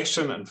the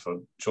question, and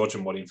for George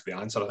and Maureen for the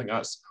answer. I think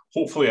that's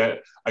hopefully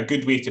a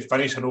good way to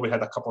finish. I know we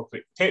had a couple of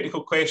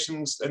technical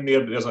questions in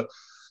there, but there's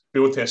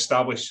be able to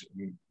establish,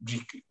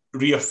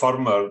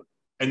 reaffirm our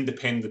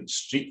independent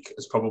streak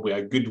is probably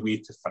a good way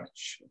to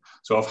finish.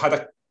 So I've had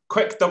a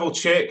quick double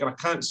check, and I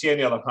can't see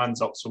any other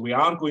hands up, so we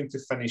are going to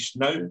finish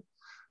now.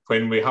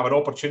 When we have an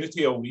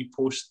opportunity, I'll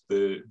repost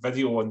the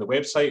video on the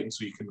website, and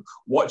so you can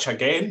watch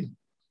again,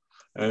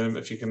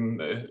 if you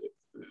can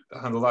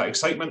handle that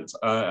excitement,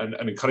 and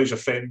encourage your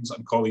friends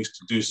and colleagues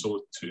to do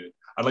so too.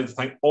 I'd like to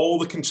thank all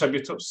the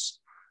contributors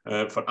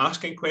for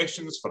asking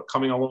questions, for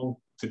coming along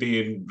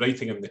today and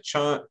writing in the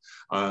chat,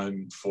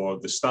 and for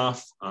the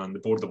staff and the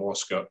board of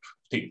OSCR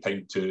taking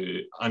time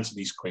to answer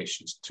these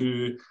questions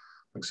too.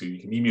 Like I say, you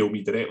can email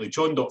me directly,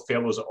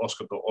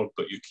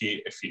 john.fellows@oscar.org.uk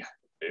if you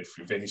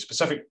have any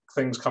specific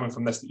things coming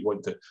from this that you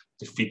want to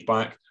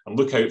feedback, and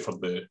look out for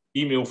the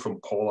email from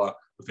Paula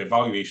with the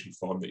evaluation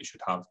form that you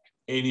should have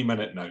any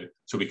minute now,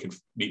 so we can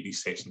make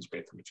these sessions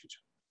better in the future.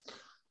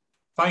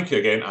 Thank you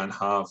again, and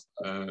have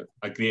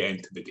a great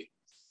end to the day.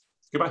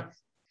 Goodbye.